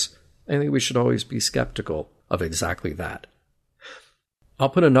case. I think we should always be skeptical of exactly that. I'll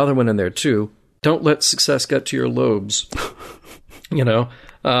put another one in there, too. Don't let success get to your lobes.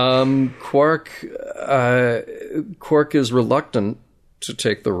 Quark is reluctant to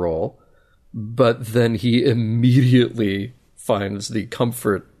take the role, but then he immediately finds the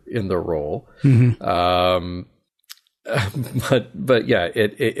comfort in the role. But yeah,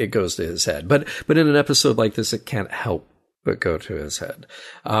 it goes to his head. But in an episode like this, it can't help but go to his head.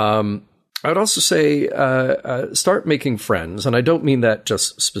 I would also say start making friends, and I don't mean that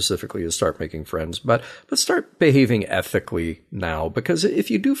just specifically as start making friends, but start behaving ethically now, because if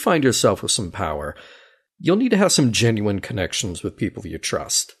you do find yourself with some power, you'll need to have some genuine connections with people you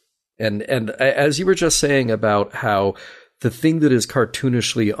trust. And as you were just saying about how the thing that is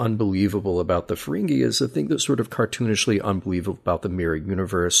cartoonishly unbelievable about the Ferengi is the thing that's sort of cartoonishly unbelievable about the mirror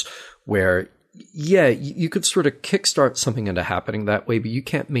universe, where yeah, you could sort of kickstart something into happening that way, but you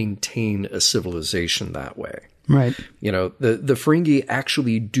can't maintain a civilization that way. Right. The Ferengi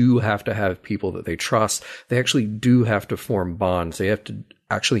actually do have to have people that they trust. They actually do have to form bonds. They have to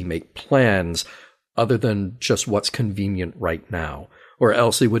actually make plans other than just what's convenient right now, or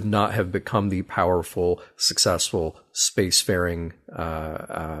else they would not have become the powerful, successful, spacefaring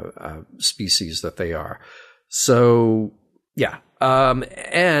species that they are. So, yeah.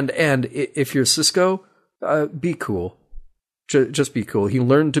 And if you're Cisco, be cool. Just be cool. He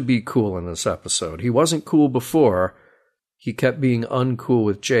learned to be cool in this episode. He wasn't cool before. He kept being uncool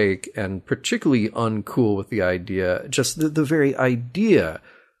with Jake, and particularly uncool with the idea, just the very idea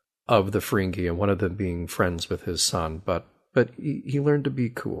of the Ferengi, and one of them being friends with his son. But he learned to be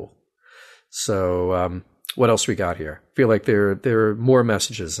cool. So what else we got here? I feel like there are more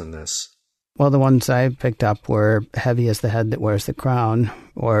messages in this. Well, the ones I picked up were heavy as the head that wears the crown,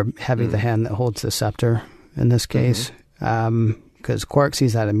 or heavy the hand that holds the scepter in this case. Because Quark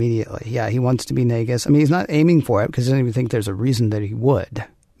sees that immediately. Yeah, he wants to be Nagus. I mean, he's not aiming for it because he doesn't even think there's a reason that he would.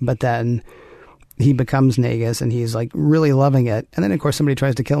 But then he becomes Nagus and he's like really loving it. And then, of course, somebody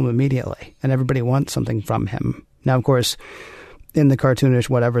tries to kill him immediately and everybody wants something from him. Now, of course, in the cartoonish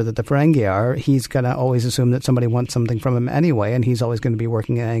whatever that the Ferengi are, he's going to always assume that somebody wants something from him anyway, and he's always going to be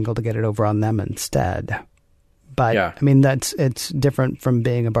working an angle to get it over on them instead. But, yeah. I mean, it's different from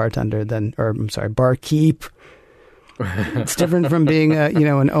being a bartender barkeep. It's different from being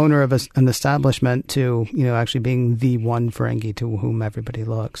an owner of an establishment to, actually being the one Ferengi to whom everybody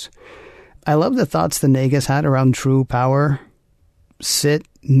looks. I love the thoughts the Nagus had around true power. Sit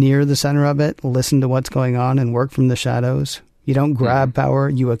near the center of it, listen to what's going on, and work from the shadows. You don't grab power,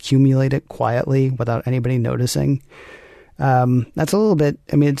 you accumulate it quietly without anybody noticing. That's a little bit,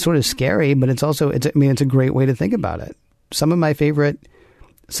 it's sort of scary, but it's also, it's a great way to think about it. Some of my favorite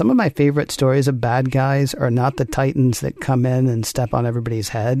stories of bad guys are not the titans that come in and step on everybody's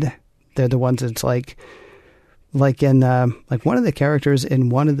head. They're the ones that's like in one of the characters in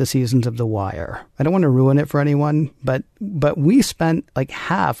one of the seasons of The Wire. I don't want to ruin it for anyone, but we spent like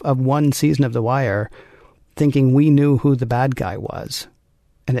half of one season of The Wire thinking we knew who the bad guy was.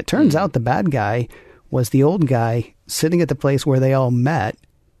 And it turns out the bad guy was the old guy sitting at the place where they all met.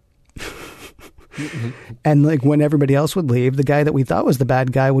 And like when everybody else would leave, the guy that we thought was the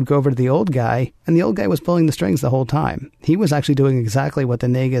bad guy would go over to the old guy, and the old guy was pulling the strings the whole time. He was actually doing exactly what the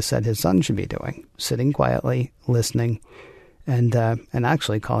Nagus said his son should be doing, sitting quietly, listening, and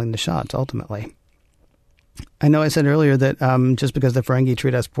actually calling the shots ultimately. I know I said earlier that just because the Ferengi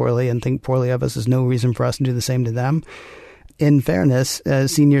treat us poorly and think poorly of us is no reason for us to do the same to them. In fairness,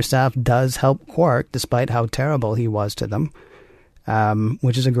 senior staff does help Quark, despite how terrible he was to them,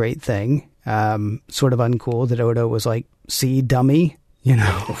 which is a great thing. Sort of uncool that Odo was like, see, dummy,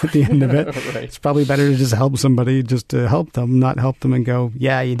 at the end of it. Right. It's probably better to just help somebody just to help them, not help them and go,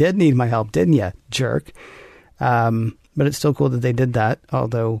 yeah, you did need my help, didn't you, jerk? But it's still cool that they did that,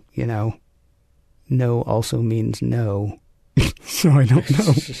 although, no also means no. So I don't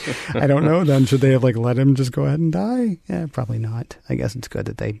know. I don't know then. Should they have let him just go ahead and die? Yeah, probably not. I guess it's good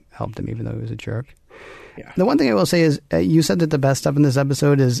that they helped him even though he was a jerk. Yeah. The one thing I will say is you said that the best stuff in this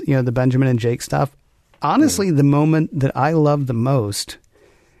episode is, the Benjamin and Jake stuff. Honestly, the moment that I loved the most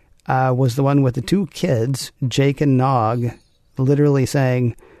was the one with the two kids, Jake and Nog, literally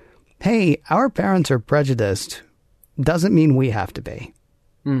saying, hey, our parents are prejudiced. Doesn't mean we have to be.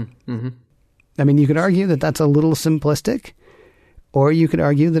 Mm-hmm. I mean, you could argue that that's a little simplistic, or you could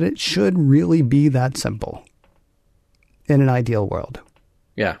argue that it should really be that simple in an ideal world.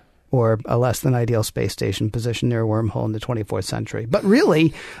 Yeah. Or a less than ideal space station positioned near a wormhole in the 24th century. But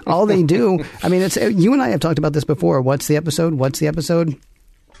really, all they do, it's you and I have talked about this before. What's the episode? Let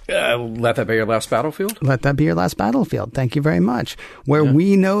That Be Your Last Battlefield? Let That Be Your Last Battlefield. Thank you very much. Where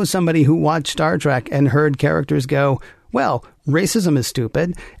we know somebody who watched Star Trek and heard characters go, well, racism is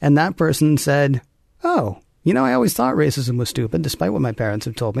stupid. And that person said, oh, I always thought racism was stupid, despite what my parents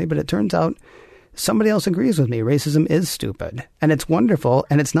have told me. But it turns out somebody else agrees with me. Racism is stupid. And it's wonderful.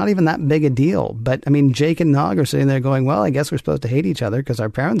 And it's not even that big a deal. But, Jake and Nog are sitting there going, well, I guess we're supposed to hate each other because our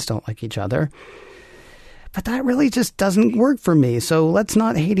parents don't like each other. But that really just doesn't work for me. So let's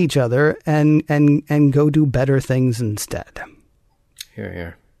not hate each other and go do better things instead.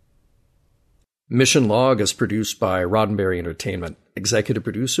 Here. Mission Log is produced by Roddenberry Entertainment. Executive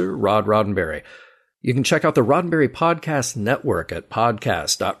producer, Rod Roddenberry. You can check out the Roddenberry Podcast Network at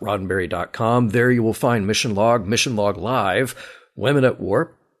podcast.roddenberry.com. There you will find Mission Log Live, Women at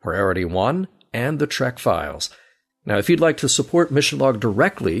Warp, Priority 1, and the Trek Files. Now, if you'd like to support Mission Log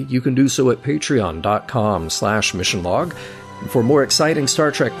directly, you can do so at patreon.com/missionlog. And for more exciting Star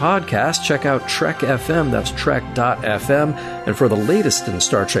Trek podcasts, check out Trek FM, that's trek.fm. And for the latest in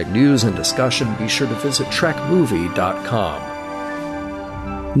Star Trek news and discussion, be sure to visit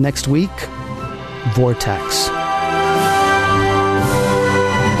trekmovie.com. Next week, Vortex.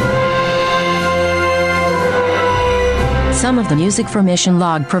 Some of the music for Mission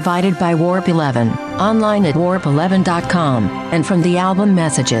Log provided by Warp 11, online at warp11.com, and from the album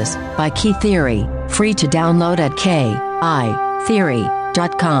Messages by Key Theory, free to download at kitheory.com.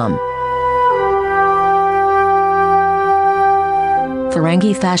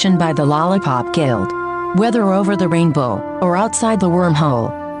 Ferengi fashioned by the Lollipop Guild. Whether over the rainbow or outside the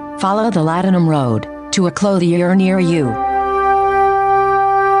wormhole, follow the Latinum Road to a clothier near you.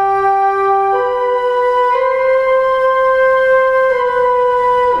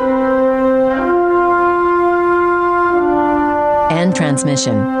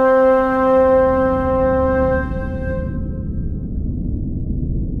 transmission.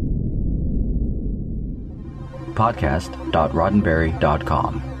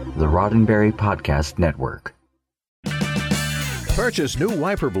 Podcast.roddenberry.com, the Roddenberry Podcast Network. Purchase new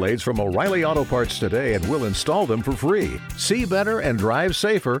wiper blades from O'Reilly Auto Parts today and we'll install them for free. See better and drive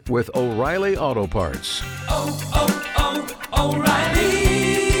safer with O'Reilly Auto Parts. Oh, oh, oh,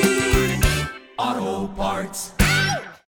 O'Reilly Auto Parts.